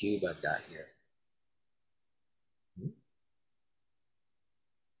this cube I've got here.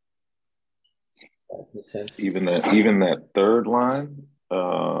 That makes sense. Even that third line.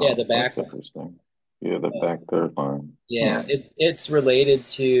 Yeah, the back one. Interesting. Yeah, the back third line. Yeah, it's related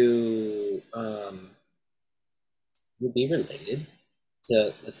to. Would be related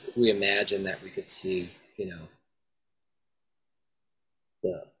to. We imagine that we could see,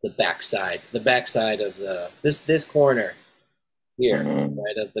 the backside of this corner here,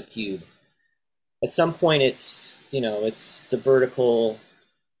 right, of the cube. At some point, it's a vertical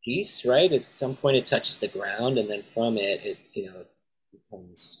piece, right? At some point it touches the ground, and then from it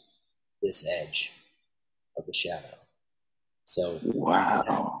becomes this edge of the shadow. So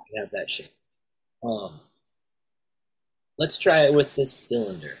wow, you have that shape. Let's try it with this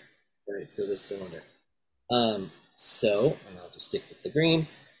cylinder, right? So this cylinder. And I'll just stick with the green.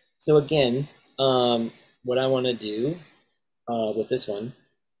 So again, what I want to do with this one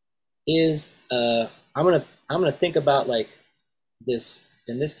is I'm gonna think about like this.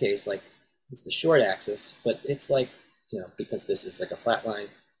 In this case, like it's the short axis, but it's like, because this is like a flat line,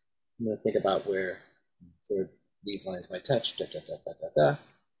 I'm going to think about where these lines might touch.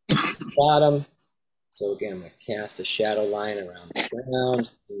 Bottom. So again, I'm going to cast a shadow line around the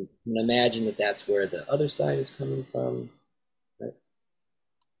ground. And imagine that that's where the other side is coming from. Right?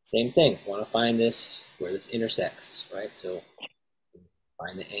 Same thing. Want to find this where this intersects, right? So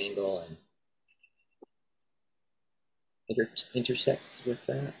find the angle and intersects with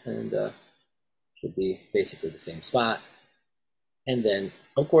that, and should be basically the same spot. And then,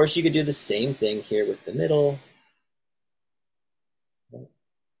 of course, you could do the same thing here with the middle. Right.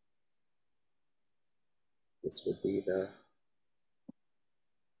 This would be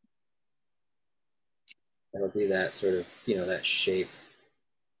that'll be that sort of, that shape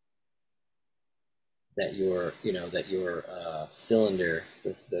that your cylinder,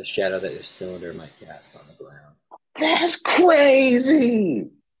 the shadow that your cylinder might cast on the ground. That's crazy.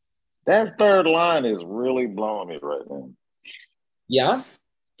 That third line is really blowing me right now. Yeah.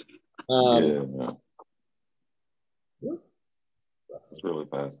 Yeah. It's really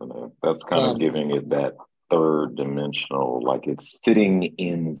fascinating. That's kind of giving it that third dimensional, like it's sitting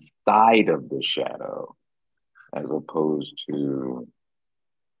inside of the shadow, as opposed to,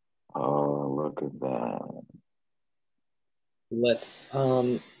 oh, look at that. Let's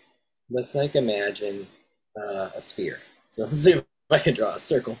like imagine a sphere. So let's see if I can draw a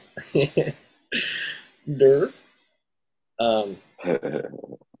circle. There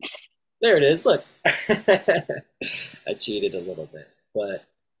it is. Look, I cheated a little bit, but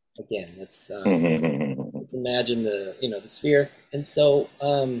again, let's imagine the sphere. And so,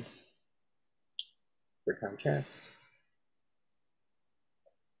 for contrast.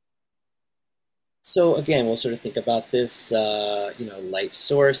 So again, we'll sort of think about this, light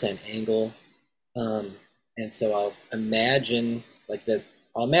source and angle. And so I'll imagine that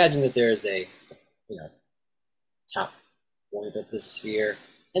there's a, top point of the sphere,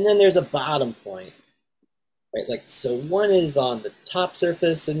 and then there's a bottom point. right? Like, so one is on the top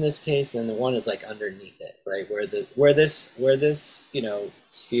surface in this case, and the one is like underneath it, right? Where this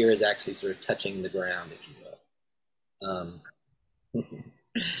sphere is actually sort of touching the ground, if you will.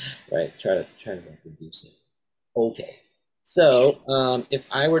 Right, try to reduce it. Okay, so if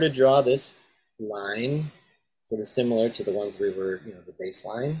I were to draw this line, sort of similar to the ones we were, the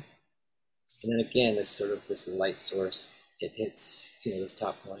baseline, and then again, this light source, it hits, this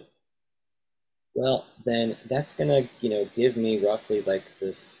top point. Well, then that's gonna, give me roughly like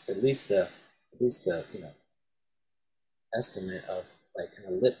this, at least the, estimate of like an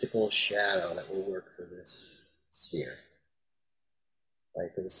elliptical shadow that will work for this sphere. Right,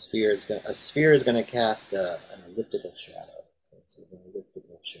 because a sphere is going to cast an elliptical shadow, so it's an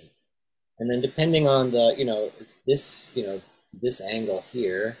elliptical shape. And then depending on the, this angle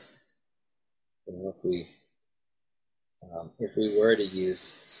here, if we were to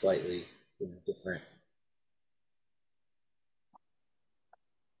use slightly different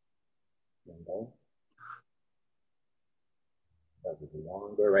angle, that would be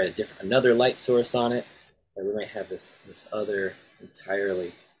longer, right? Another light source on it, and we might have this other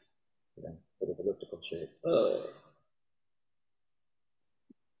entirely, sort of elliptical shape. Oh,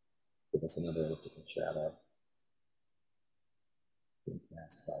 give us another elliptical shadow.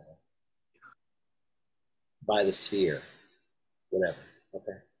 Masked by the sphere, whatever.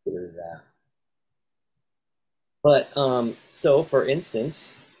 Okay, get rid of that. But so for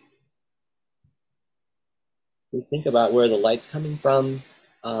instance, we think about where the light's coming from,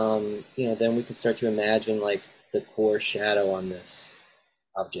 then we can start to imagine like the core shadow on this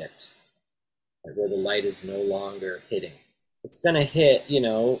object, like where the light is no longer hitting. It's going to hit,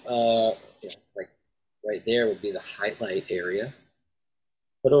 like right there would be the highlight area.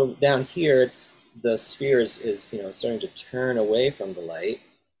 But down here, the sphere is starting to turn away from the light,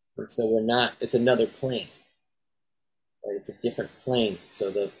 and so it's another plane. Right? It's a different plane,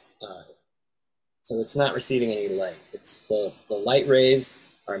 so so it's not receiving any light. It's the light rays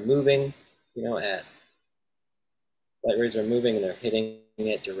are moving, light rays are moving and they're hitting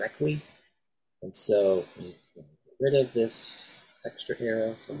it directly. And so you get rid of this extra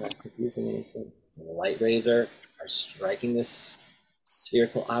arrow so I'm not confusing anything. So the light rays are striking this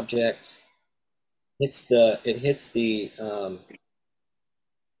spherical object. It hits the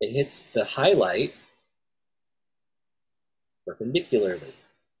highlight perpendicularly,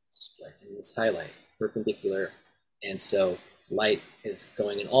 striking this highlight perpendicular, and so light is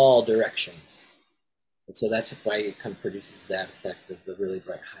going in all directions. And so that's why it kind of produces that effect of the really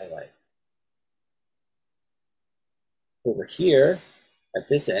bright highlight. Over here, at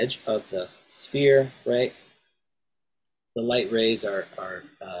this edge of the sphere, right, the light rays are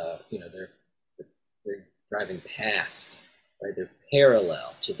they're driving past, right? They're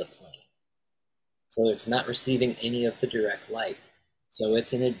parallel to the plane. So it's not receiving any of the direct light. So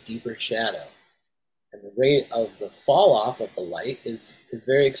it's in a deeper shadow. And the rate of the fall off of the light is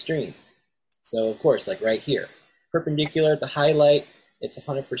very extreme. So of course, like right here, perpendicular at the highlight, it's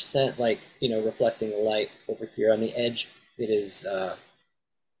 100% like, reflecting the light. Over here on the edge, it is,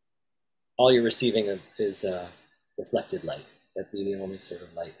 all you're receiving is reflected light. That'd be the only sort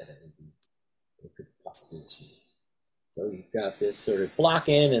of light that it could possibly receive. So you've got this sort of block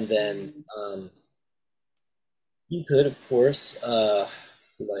in, and then you could, of course,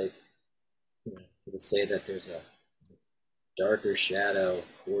 say that there's a darker shadow,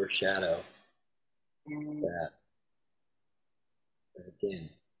 core shadow, that again,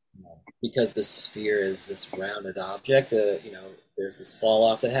 because the sphere is this rounded object, there's this fall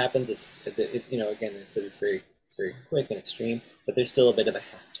off that happens. Again, it's very quick and extreme, but there's still a bit of a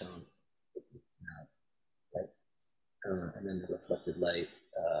half tone, right? And then the reflected light,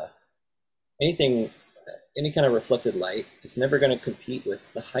 any kind of reflected light, it's never going to compete with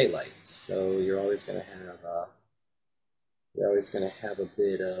the highlights. So you're always going to have a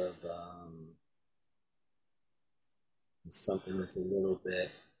bit of something that's a little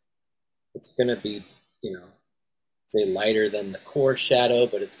bit. It's going to be, say lighter than the core shadow,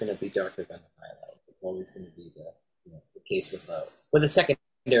 but it's going to be darker than the highlight. It's always going to be the case with a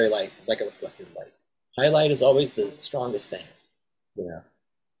secondary light, like a reflected light. Highlight is always the strongest thing.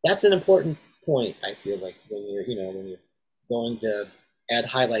 That's an important point. I feel like when you're going to add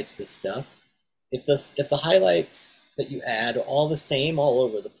highlights to stuff, if the highlights that you add are all the same all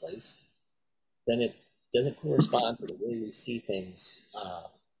over the place, then it doesn't correspond to the way we see things,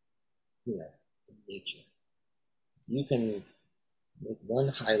 in nature. You can make one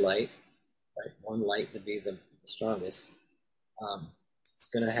highlight, right? One light to be the strongest. It's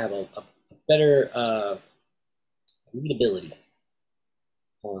going to have a better readability.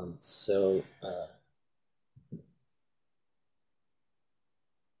 So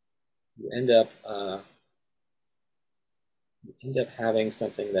you end up having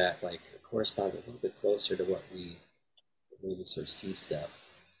something that like corresponds a little bit closer to what we sort of see stuff,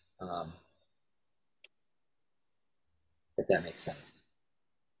 if that makes sense.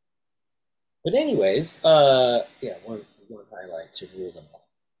 But anyways, yeah, one highlight to rule them all.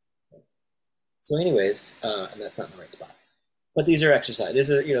 So anyways, and that's not in the right spot. But these are exercise.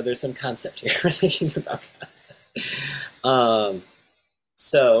 There's some concept here. We're thinking about concept.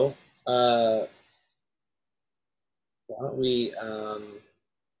 So why don't we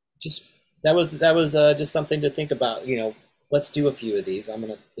just that was just something to think about. Let's do a few of these.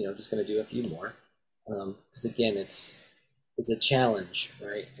 I'm just gonna do a few more, because again, it's a challenge,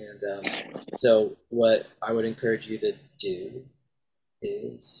 right? And so what I would encourage you to do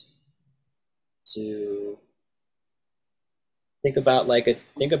is to think about like a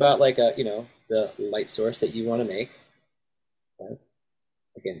the light source that you want to make. Right?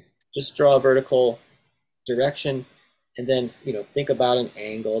 Again, just draw a vertical direction, and then think about an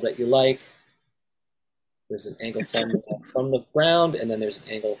angle that you like. There's an angle from the ground, and then there's an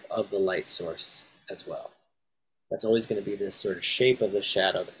angle of the light source as well. That's always going to be this sort of shape of the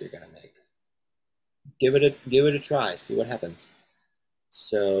shadow that you're going to make. Give it a try. See what happens.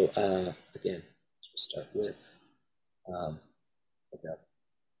 So again, we'll start with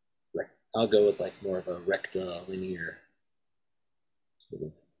I'll go with like more of a rectilinear sort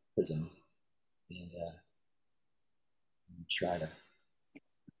of prism, and try to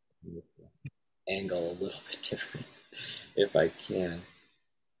make the angle a little bit different if I can.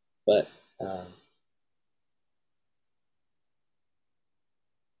 But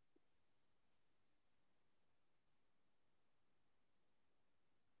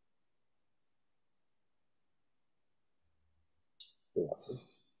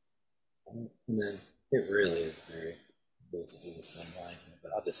and then it really is very basically the same line here,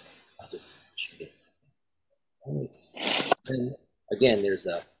 but I'll just change it. Right. And again, there's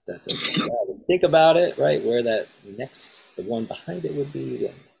think about it, right? Where that the one behind it would be.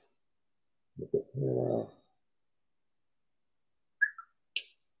 Again, make it parallel.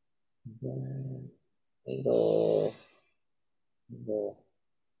 Angle.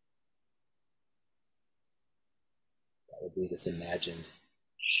 That would be this imagined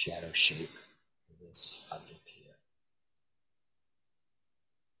shadow shape of this object here.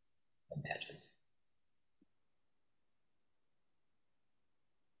 Imagined.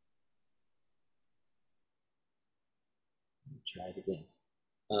 Try it again.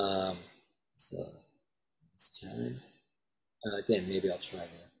 So this time, again, maybe I'll try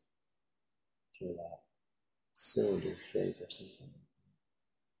that cylinder shape or something.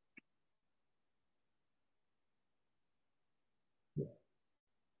 Yeah.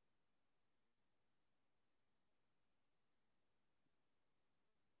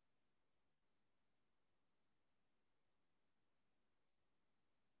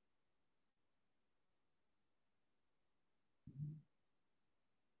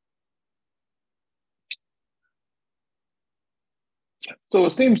 So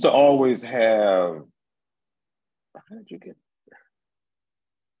it seems to always have. How did you get?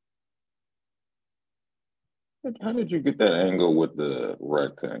 How did you get that angle with the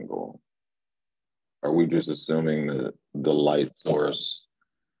rectangle? Are we just assuming that the light source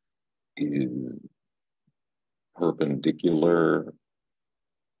is perpendicular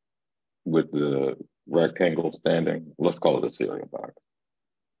with the rectangle standing? Let's call it a cereal box.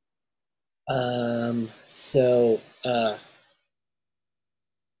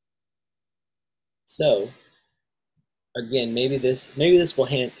 So again, maybe this will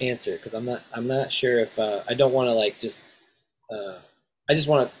answer, because I'm not sure if I don't want to like just I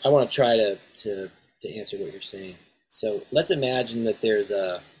want to try to answer what you're saying. So let's imagine that there's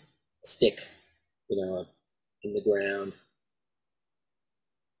a stick, in the ground.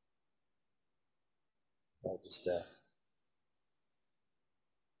 I'll just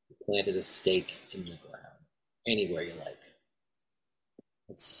planted a stake in the ground, anywhere you like.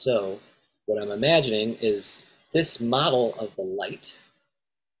 And so what I'm imagining is this model of the light.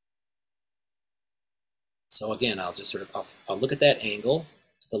 So again, I'll just sort of, I'll look at that angle,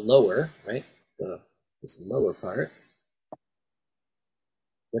 the lower, right? This lower part,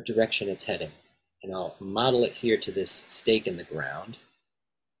 what direction it's heading. And I'll model it here to this stake in the ground.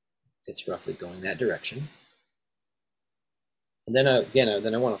 It's roughly going that direction. And then again,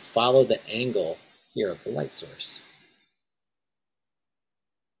 I want to follow the angle here of the light source.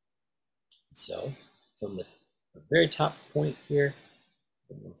 So from the very top point here,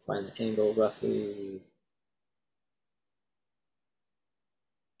 I'm going to find the angle roughly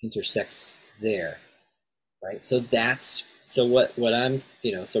intersects there, right? So that's So what I'm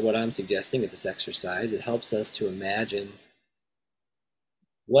what I'm suggesting with this exercise, it helps us to imagine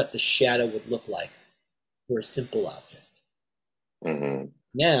what the shadow would look like for a simple object. Mm-hmm.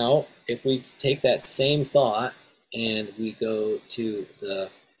 Now, if we take that same thought and we go to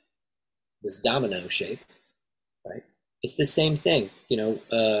this domino shape, right? It's the same thing. We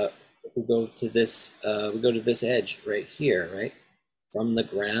go to this edge right here, right? From the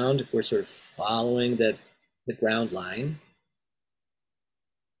ground, we're sort of following the ground line,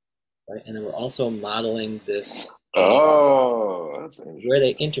 right? And then we're also modeling this Oh, that's interesting. where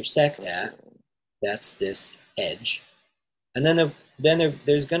they intersect at. That's this edge, and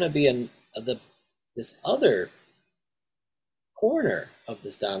there's going to be this other corner of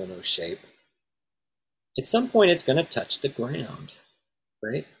this domino shape. At some point, it's going to touch the ground,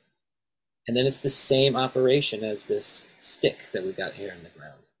 right? And then it's the same operation as this stick that we got here in the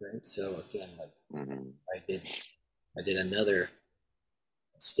ground, right? So again, like I did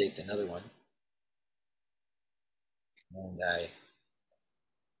staked another one, and I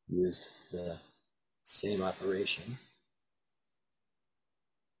used the same operation.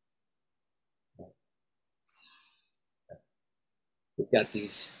 We've got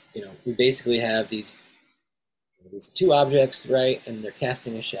these, we basically have these two objects, right? And they're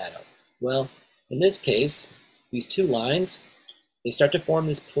casting a shadow. Well, in this case, these two lines, they start to form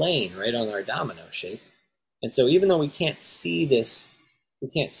this plane right on our domino shape. And so even though we can't see this, we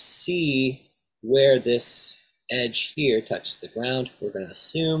can't see where this edge here touches the ground, we're going to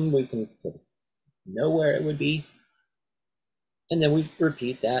assume we can know where it would be. And then we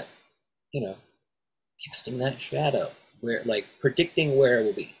repeat that, casting that shadow, where like predicting where it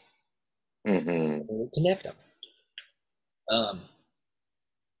will be. Mm-hmm. And we'll connect them.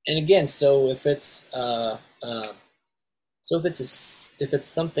 And again, so if it's if it's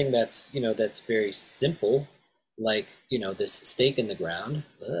something that's that's very simple, like this stake in the ground,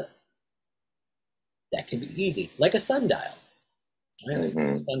 that can be easy, like a sundial. Right?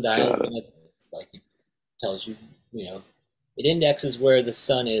 Mm-hmm. Sundial, it's like it tells you, it indexes where the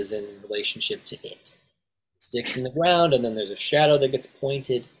sun is in relationship to it. It sticks in the ground, and then there's a shadow that gets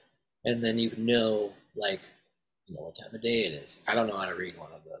pointed, and then like what time of day it is. I don't know how to read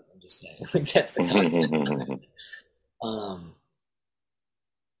one of those. I'm just saying, like that's the concept.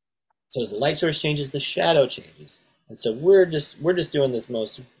 So as the light source changes, the shadow changes, and so we're just doing this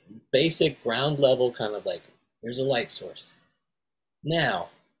most basic ground level kind of like, here's a light source. Now,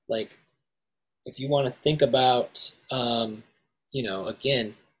 like, if you want to think about,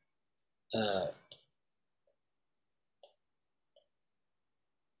 again,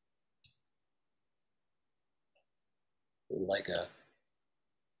 like a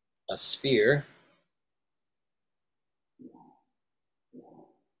sphere.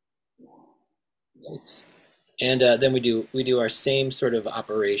 Right. And then we do our same sort of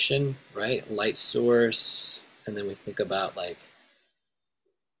operation, right? Light source, and then we think about like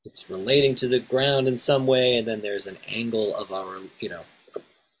it's relating to the ground in some way, and then there's an angle of our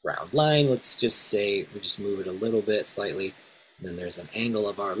ground line. Let's just say we just move it a little bit slightly, and then there's an angle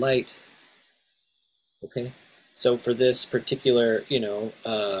of our light. Okay, so for this particular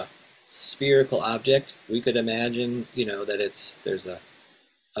spherical object, we could imagine that there's a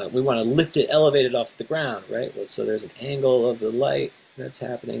we want to lift it, elevate it off the ground, right? Well, so there's an angle of the light that's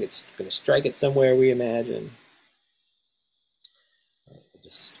happening. It's going to strike it somewhere, we imagine. We'll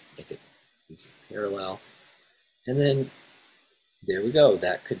just make it parallel. And then there we go.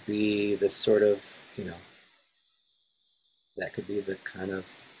 That could be the sort of, that could be the kind of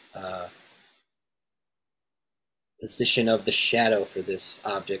position of the shadow for this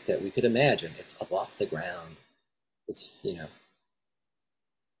object that we could imagine. It's up off the ground. It's,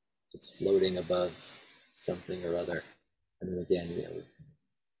 it's floating above something or other. And then again,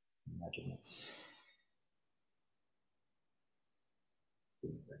 imagine it's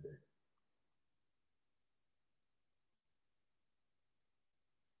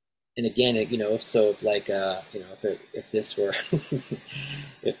and again, if like, if this were,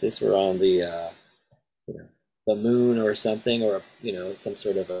 if this were on the, the moon or something, or some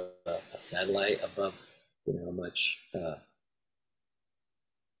sort of a satellite above, a much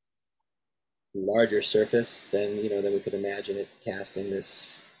larger surface, then then we could imagine it casting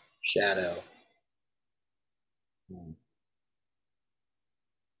this shadow.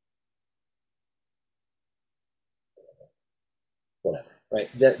 Whatever, right?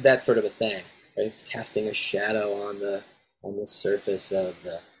 That sort of a thing, right? It's casting a shadow on the surface of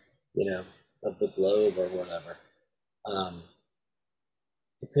the of the globe or whatever.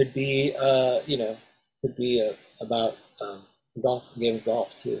 It could be about golf, game of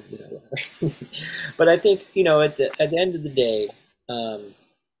golf too, you know, whatever. But I think, you know, at the end of the day, um,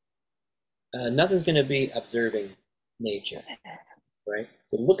 nothing's going to beat observing nature, right?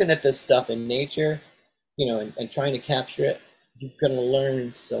 So looking at this stuff in nature, you know, and trying to capture it, you're going to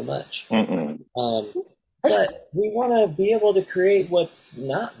learn so much. Mm-mm. But we want to be able to create what's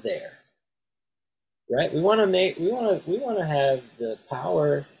not there, right? We want to have the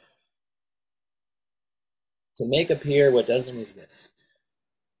power to make appear what doesn't exist,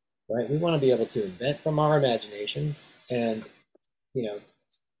 right? We want to be able to invent from our imaginations, and, you know,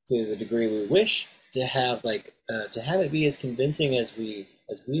 to the degree we wish, to have to have it be as convincing as we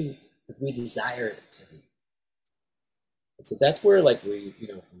desire it to be. And so that's where, like, we, you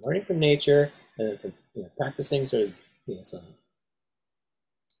know, from learning from nature, and then from, you know, practicing sort of, you know, some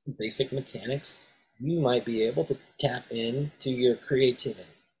basic mechanics, you might be able to tap into your creativity.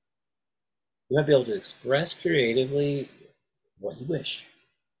 You might be able to express creatively what you wish.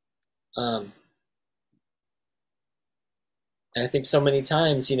 And I think so many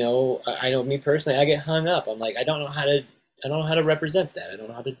times, you know, I know me personally, I get hung up. I'm like, I don't know how to represent that. I don't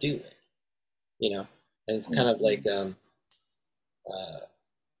know how to do it, you know. And it's kind of like, uh,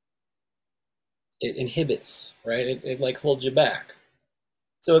 it inhibits, right? It like holds you back.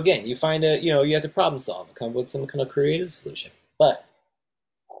 So again, you find a, you know, you have to problem solve and come up with some kind of creative solution. But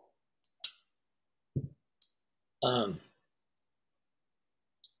um,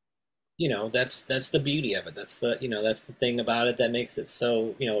 you know, that's the beauty of it. That's the, you know, that's the thing about it that makes it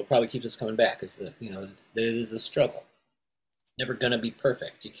so, you know, it probably keeps us coming back, is that, you know, that it is a struggle. It's never gonna be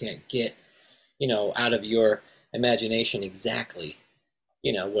perfect. You can't get, you know, out of your imagination exactly,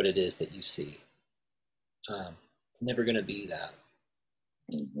 you know, what it is that you see. It's never gonna be that.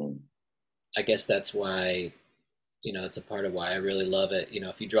 Mm-hmm. I guess that's why, you know, it's a part of why I really love it. You know,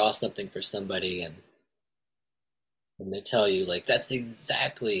 if you draw something for somebody and they tell you, like, that's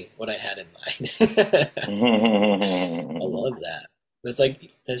exactly what I had in mind. I love that. It's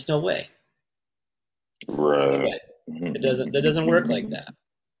like, there's no way. There's no Right. way. It doesn't work like that.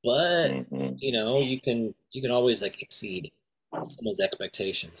 But, Mm-hmm. you know, you can always, like, exceed someone's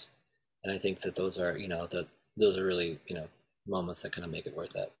expectations. And I think that those are, you know, those are really, you know, moments that kind of make it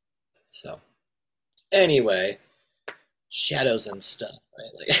worth it. So anyway, shadows and stuff,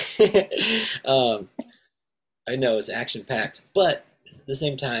 right? Like, I know it's action packed, but at the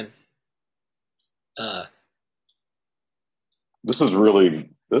same time, uh, This is really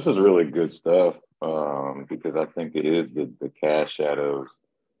good stuff, because I think it is the cast shadows,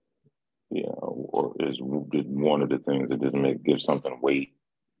 you know, or is one of the things that just give something weight,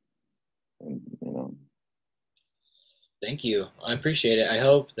 and you know. thank you. I appreciate it. I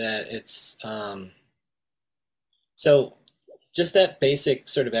hope that it's so just that basic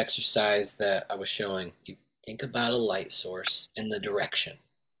sort of exercise that I was showing. You think about a light source and the direction.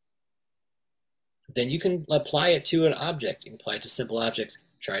 Then you can apply it to an object. You can apply it to simple objects.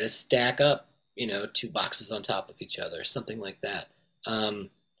 Try to stack up, you know, two boxes on top of each other, something like that. Um,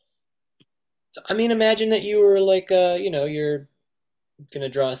 so, I mean, imagine that you were like, you know, you're gonna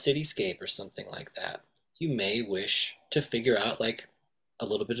draw a cityscape or something like that. You may wish to figure out like a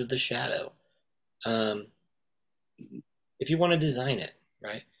little bit of the shadow. Um, if you want to design it,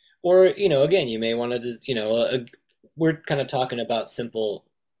 right? Or, you know, again, you may want to, you know, we're kind of talking about simple,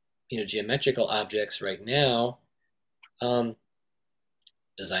 you know, geometrical objects right now. Um,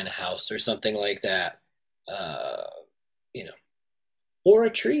 Design a house or something like that. Uh, you know, or a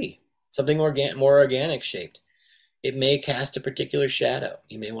tree, something more organic shaped. It may cast a particular shadow.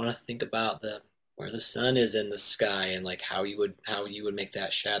 You may want to think about the where the sun is in the sky and like how you would make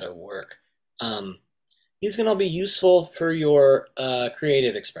that shadow work. Um, these can all be useful for your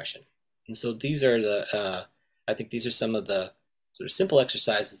creative expression. And so these are I think these are some of the sort of simple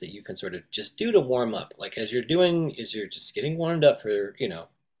exercises that you can sort of just do to warm up. Like as you're just getting warmed up for, you know,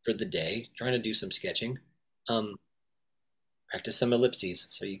 for the day, trying to do some sketching. Um, Practice some ellipses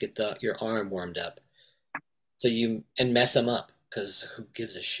so you get your arm warmed up. So you, and mess them up, because who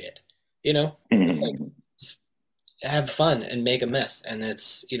gives a shit? You know, like, just have fun and make a mess. And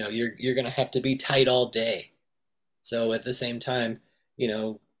it's, you know, you're gonna have to be tight all day. So at the same time, you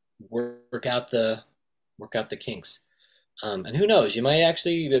know, work out work out the kinks. And who knows, you might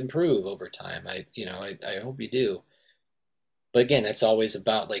actually improve over time. I hope you do. But again, that's always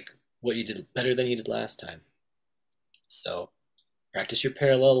about like what you did better than you did last time. So practice your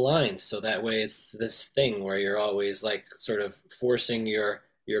parallel lines, so that way it's this thing where you're always like sort of forcing your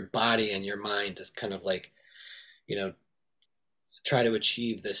body and your mind to kind of like, you know, try to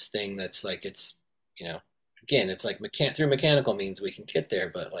achieve this thing that's like, it's, you know, again, it's like through mechanical means we can get there,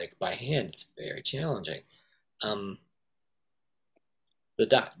 but like by hand it's very challenging. um the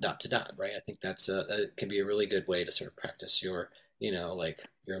dot to dot, right? I think that can be a really good way to sort of practice your, like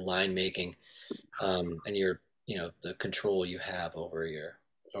your line making, and your, the control you have over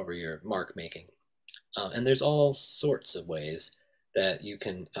your mark making. And there's all sorts of ways that you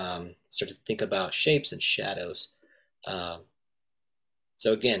can start to think about shapes and shadows. Um,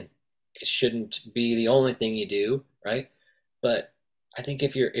 so again, it shouldn't be the only thing you do, right? But I think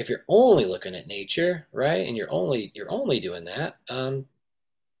if you're only looking at nature, right, and you're only doing that,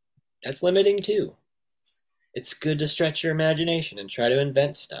 that's limiting too. It's good to stretch your imagination and try to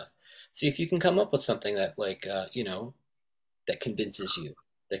invent stuff. See if you can come up with something that like that convinces you,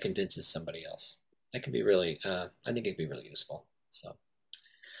 that convinces somebody else. That can be really, I think it can be really useful. So,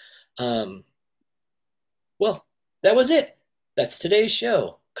 um, well, that was it. That's today's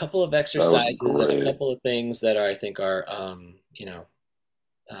show. A couple of That was exercises and a great. couple of things that I think are,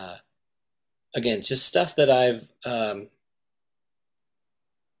 uh, again, just stuff that I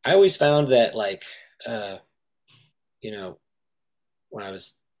always found that like, uh, you know, when I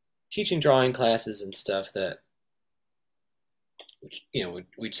was teaching drawing classes and stuff that,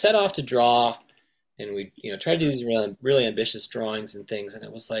 we'd set off to draw and we'd, try to do these really, really ambitious drawings and things. And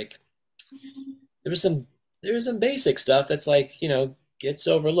it was like, there was some, there was some basic stuff that's like, gets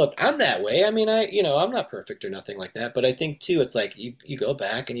overlooked. I'm that way. I mean, I'm not perfect or nothing like that, but I think too, it's like you go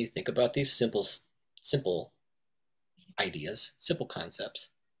back and you think about these simple ideas, simple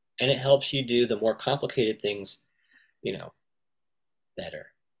concepts, and it helps you do the more complicated things, you know, better,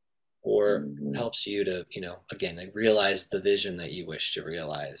 or Mhm. helps you to, again, like realize the vision that you wish to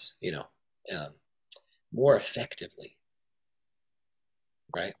realize, um, more effectively,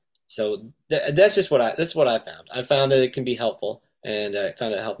 right? So that's just what I found. I found that it can be helpful, and I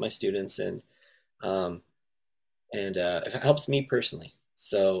found it helped my students, um, and it helps me personally.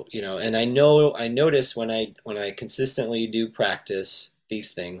 So and I notice when I consistently do practice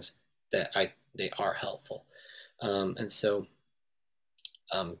these things that I they are helpful, and so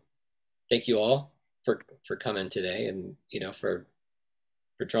um, thank you all for coming today, and for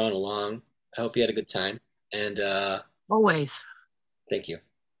drawing along. I hope you had a good time, and Always. thank you.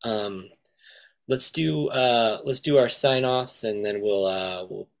 Um, let's do our sign offs, and then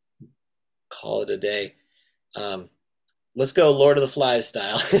we'll call it a day. Um, let's go Lord of the Flies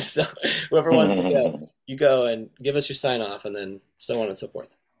style. So whoever wants to go, you go and give us your sign off, and then so on and so forth.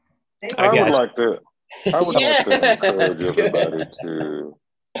 I I would got like to I would like to Yeah. encourage everybody to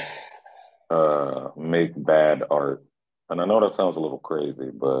make bad art. And I know that sounds a little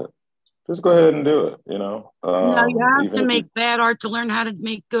crazy, but just go ahead and do it, No, you have even to if you make bad art to learn how to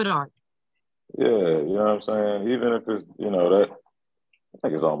make good art. yeah, you know what I'm saying? Even if it's, that I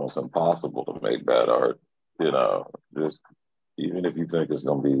think it's almost impossible to make bad art, just even if you think it's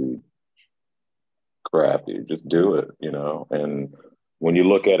gonna be crappy, just do it, and when you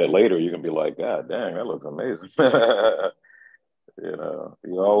look at it later, you can be like, God dang, that looks amazing. You know,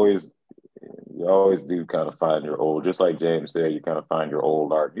 you always do kind of find your old, just like James said, you kind of find your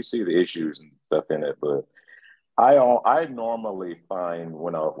old art. You see the issues and stuff in it, but I normally find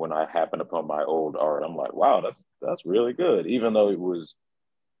when I happen upon my old art, I'm like, wow, that's really good. Even though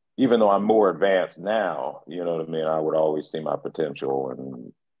I'm more advanced now, you know what I mean. I would always see my potential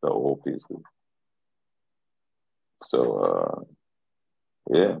in the old pieces. So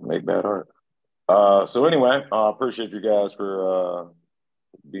yeah, make bad art. So anyway, I appreciate you guys for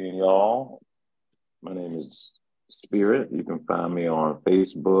being y'all. My name is Spirit. You can find me on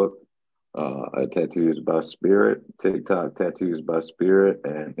Facebook at Tattoos by Spirit, TikTok Tattoos by Spirit,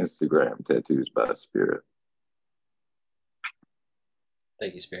 and Instagram Tattoos by Spirit.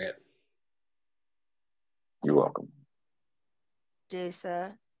 Thank you, Spirit. You're welcome.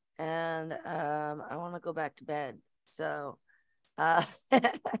 Dusa, and I want to go back to bed. So, uh,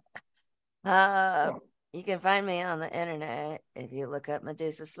 you can find me on the internet if you look up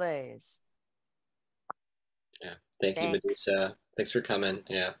Medusa Slays. Yeah. Thank you, Thanks. Medusa. Thanks for coming.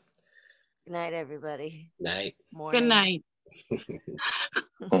 Yeah. Good night, everybody. Night. Good Morning. night.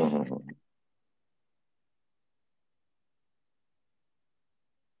 Mhm.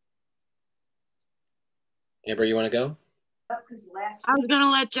 Amber, you want to go? I was going to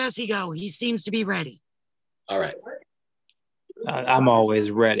let Jesse go. He seems to be ready. All right. I'm always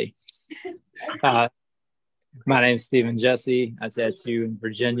ready. My name's Stephen Jesse. I tattoo in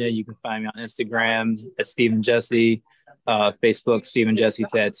Virginia. You can find me on Instagram at Stephen Jesse, Facebook Stephen Jesse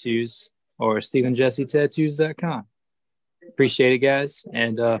Tattoos, or StephenJesseTattoos.com. Appreciate it, guys.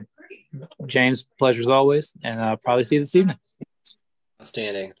 And James, pleasure as always. And I'll probably see you this evening.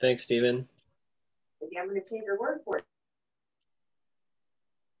 Outstanding. Thanks, Stephen. I'm going to take your word for it.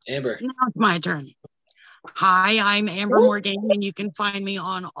 Amber. Now it's my turn. Hi, I'm Amber Morgaine, and you can find me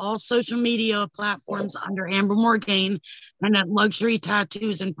on all social media platforms under Amber Morgaine and at Luxury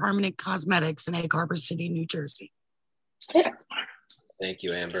Tattoos and Permanent Cosmetics in Egg Harbor City, New Jersey. Thank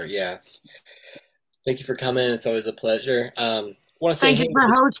you, Amber. Yes. Thank you for coming. It's always a pleasure. Want to say Thank hey you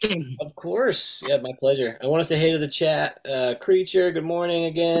for hosting. of course. Yeah, my pleasure. I want to say hey to the chat. Creature, good morning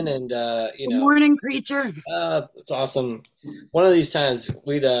again. And Good morning, Creature. It's awesome. One of these times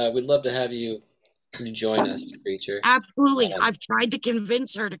we'd love to have you join us, Creature. Absolutely. I've tried to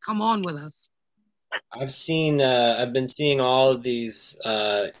convince her to come on with us. I've been seeing all of these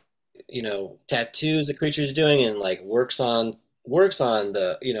tattoos that Creature's doing, and like works on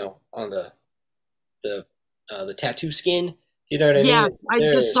the the tattoo skin. You know what I Yeah, mean? I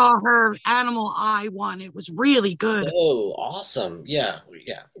just saw her animal eye one. It was really good. Oh, awesome. Yeah,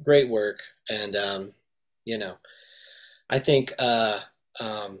 great work. And I think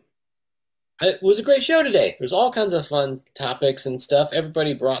it was a great show today. There's all kinds of fun topics and stuff.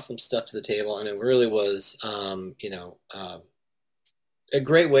 Everybody brought some stuff to the table, and it really was a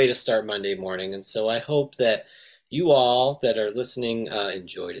great way to start Monday morning. And so I hope that you all that are listening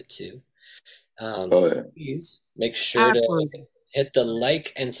enjoyed it too. Please make sure to hit the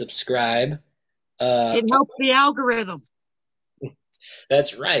like and subscribe. It helps the algorithm.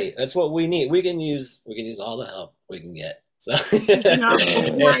 That's right. That's what we need. We can use all the help we can get. So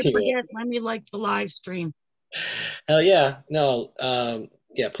Before I forget, let me like the live stream. Hell yeah. No,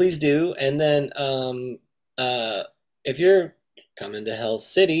 yeah, please do. And then if you're coming to Hell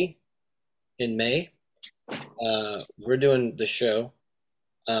City in May, we're doing the show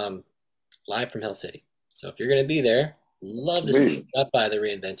live from Hell City. So if you're gonna be there, love to see you. Stop by the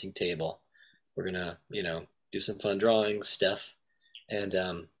Reinventing Table. We're gonna, do some fun drawing stuff. And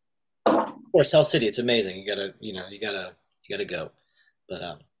of course, Hell City, it's amazing. You gotta go.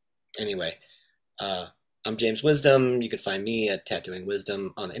 But anyway, I'm James Wisdom. You can find me at Tattooing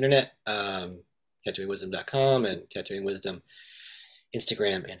Wisdom on the internet, tattooingwisdom.com and Tattooing Wisdom,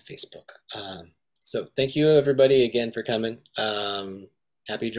 Instagram and Facebook. So thank you everybody again for coming. Happy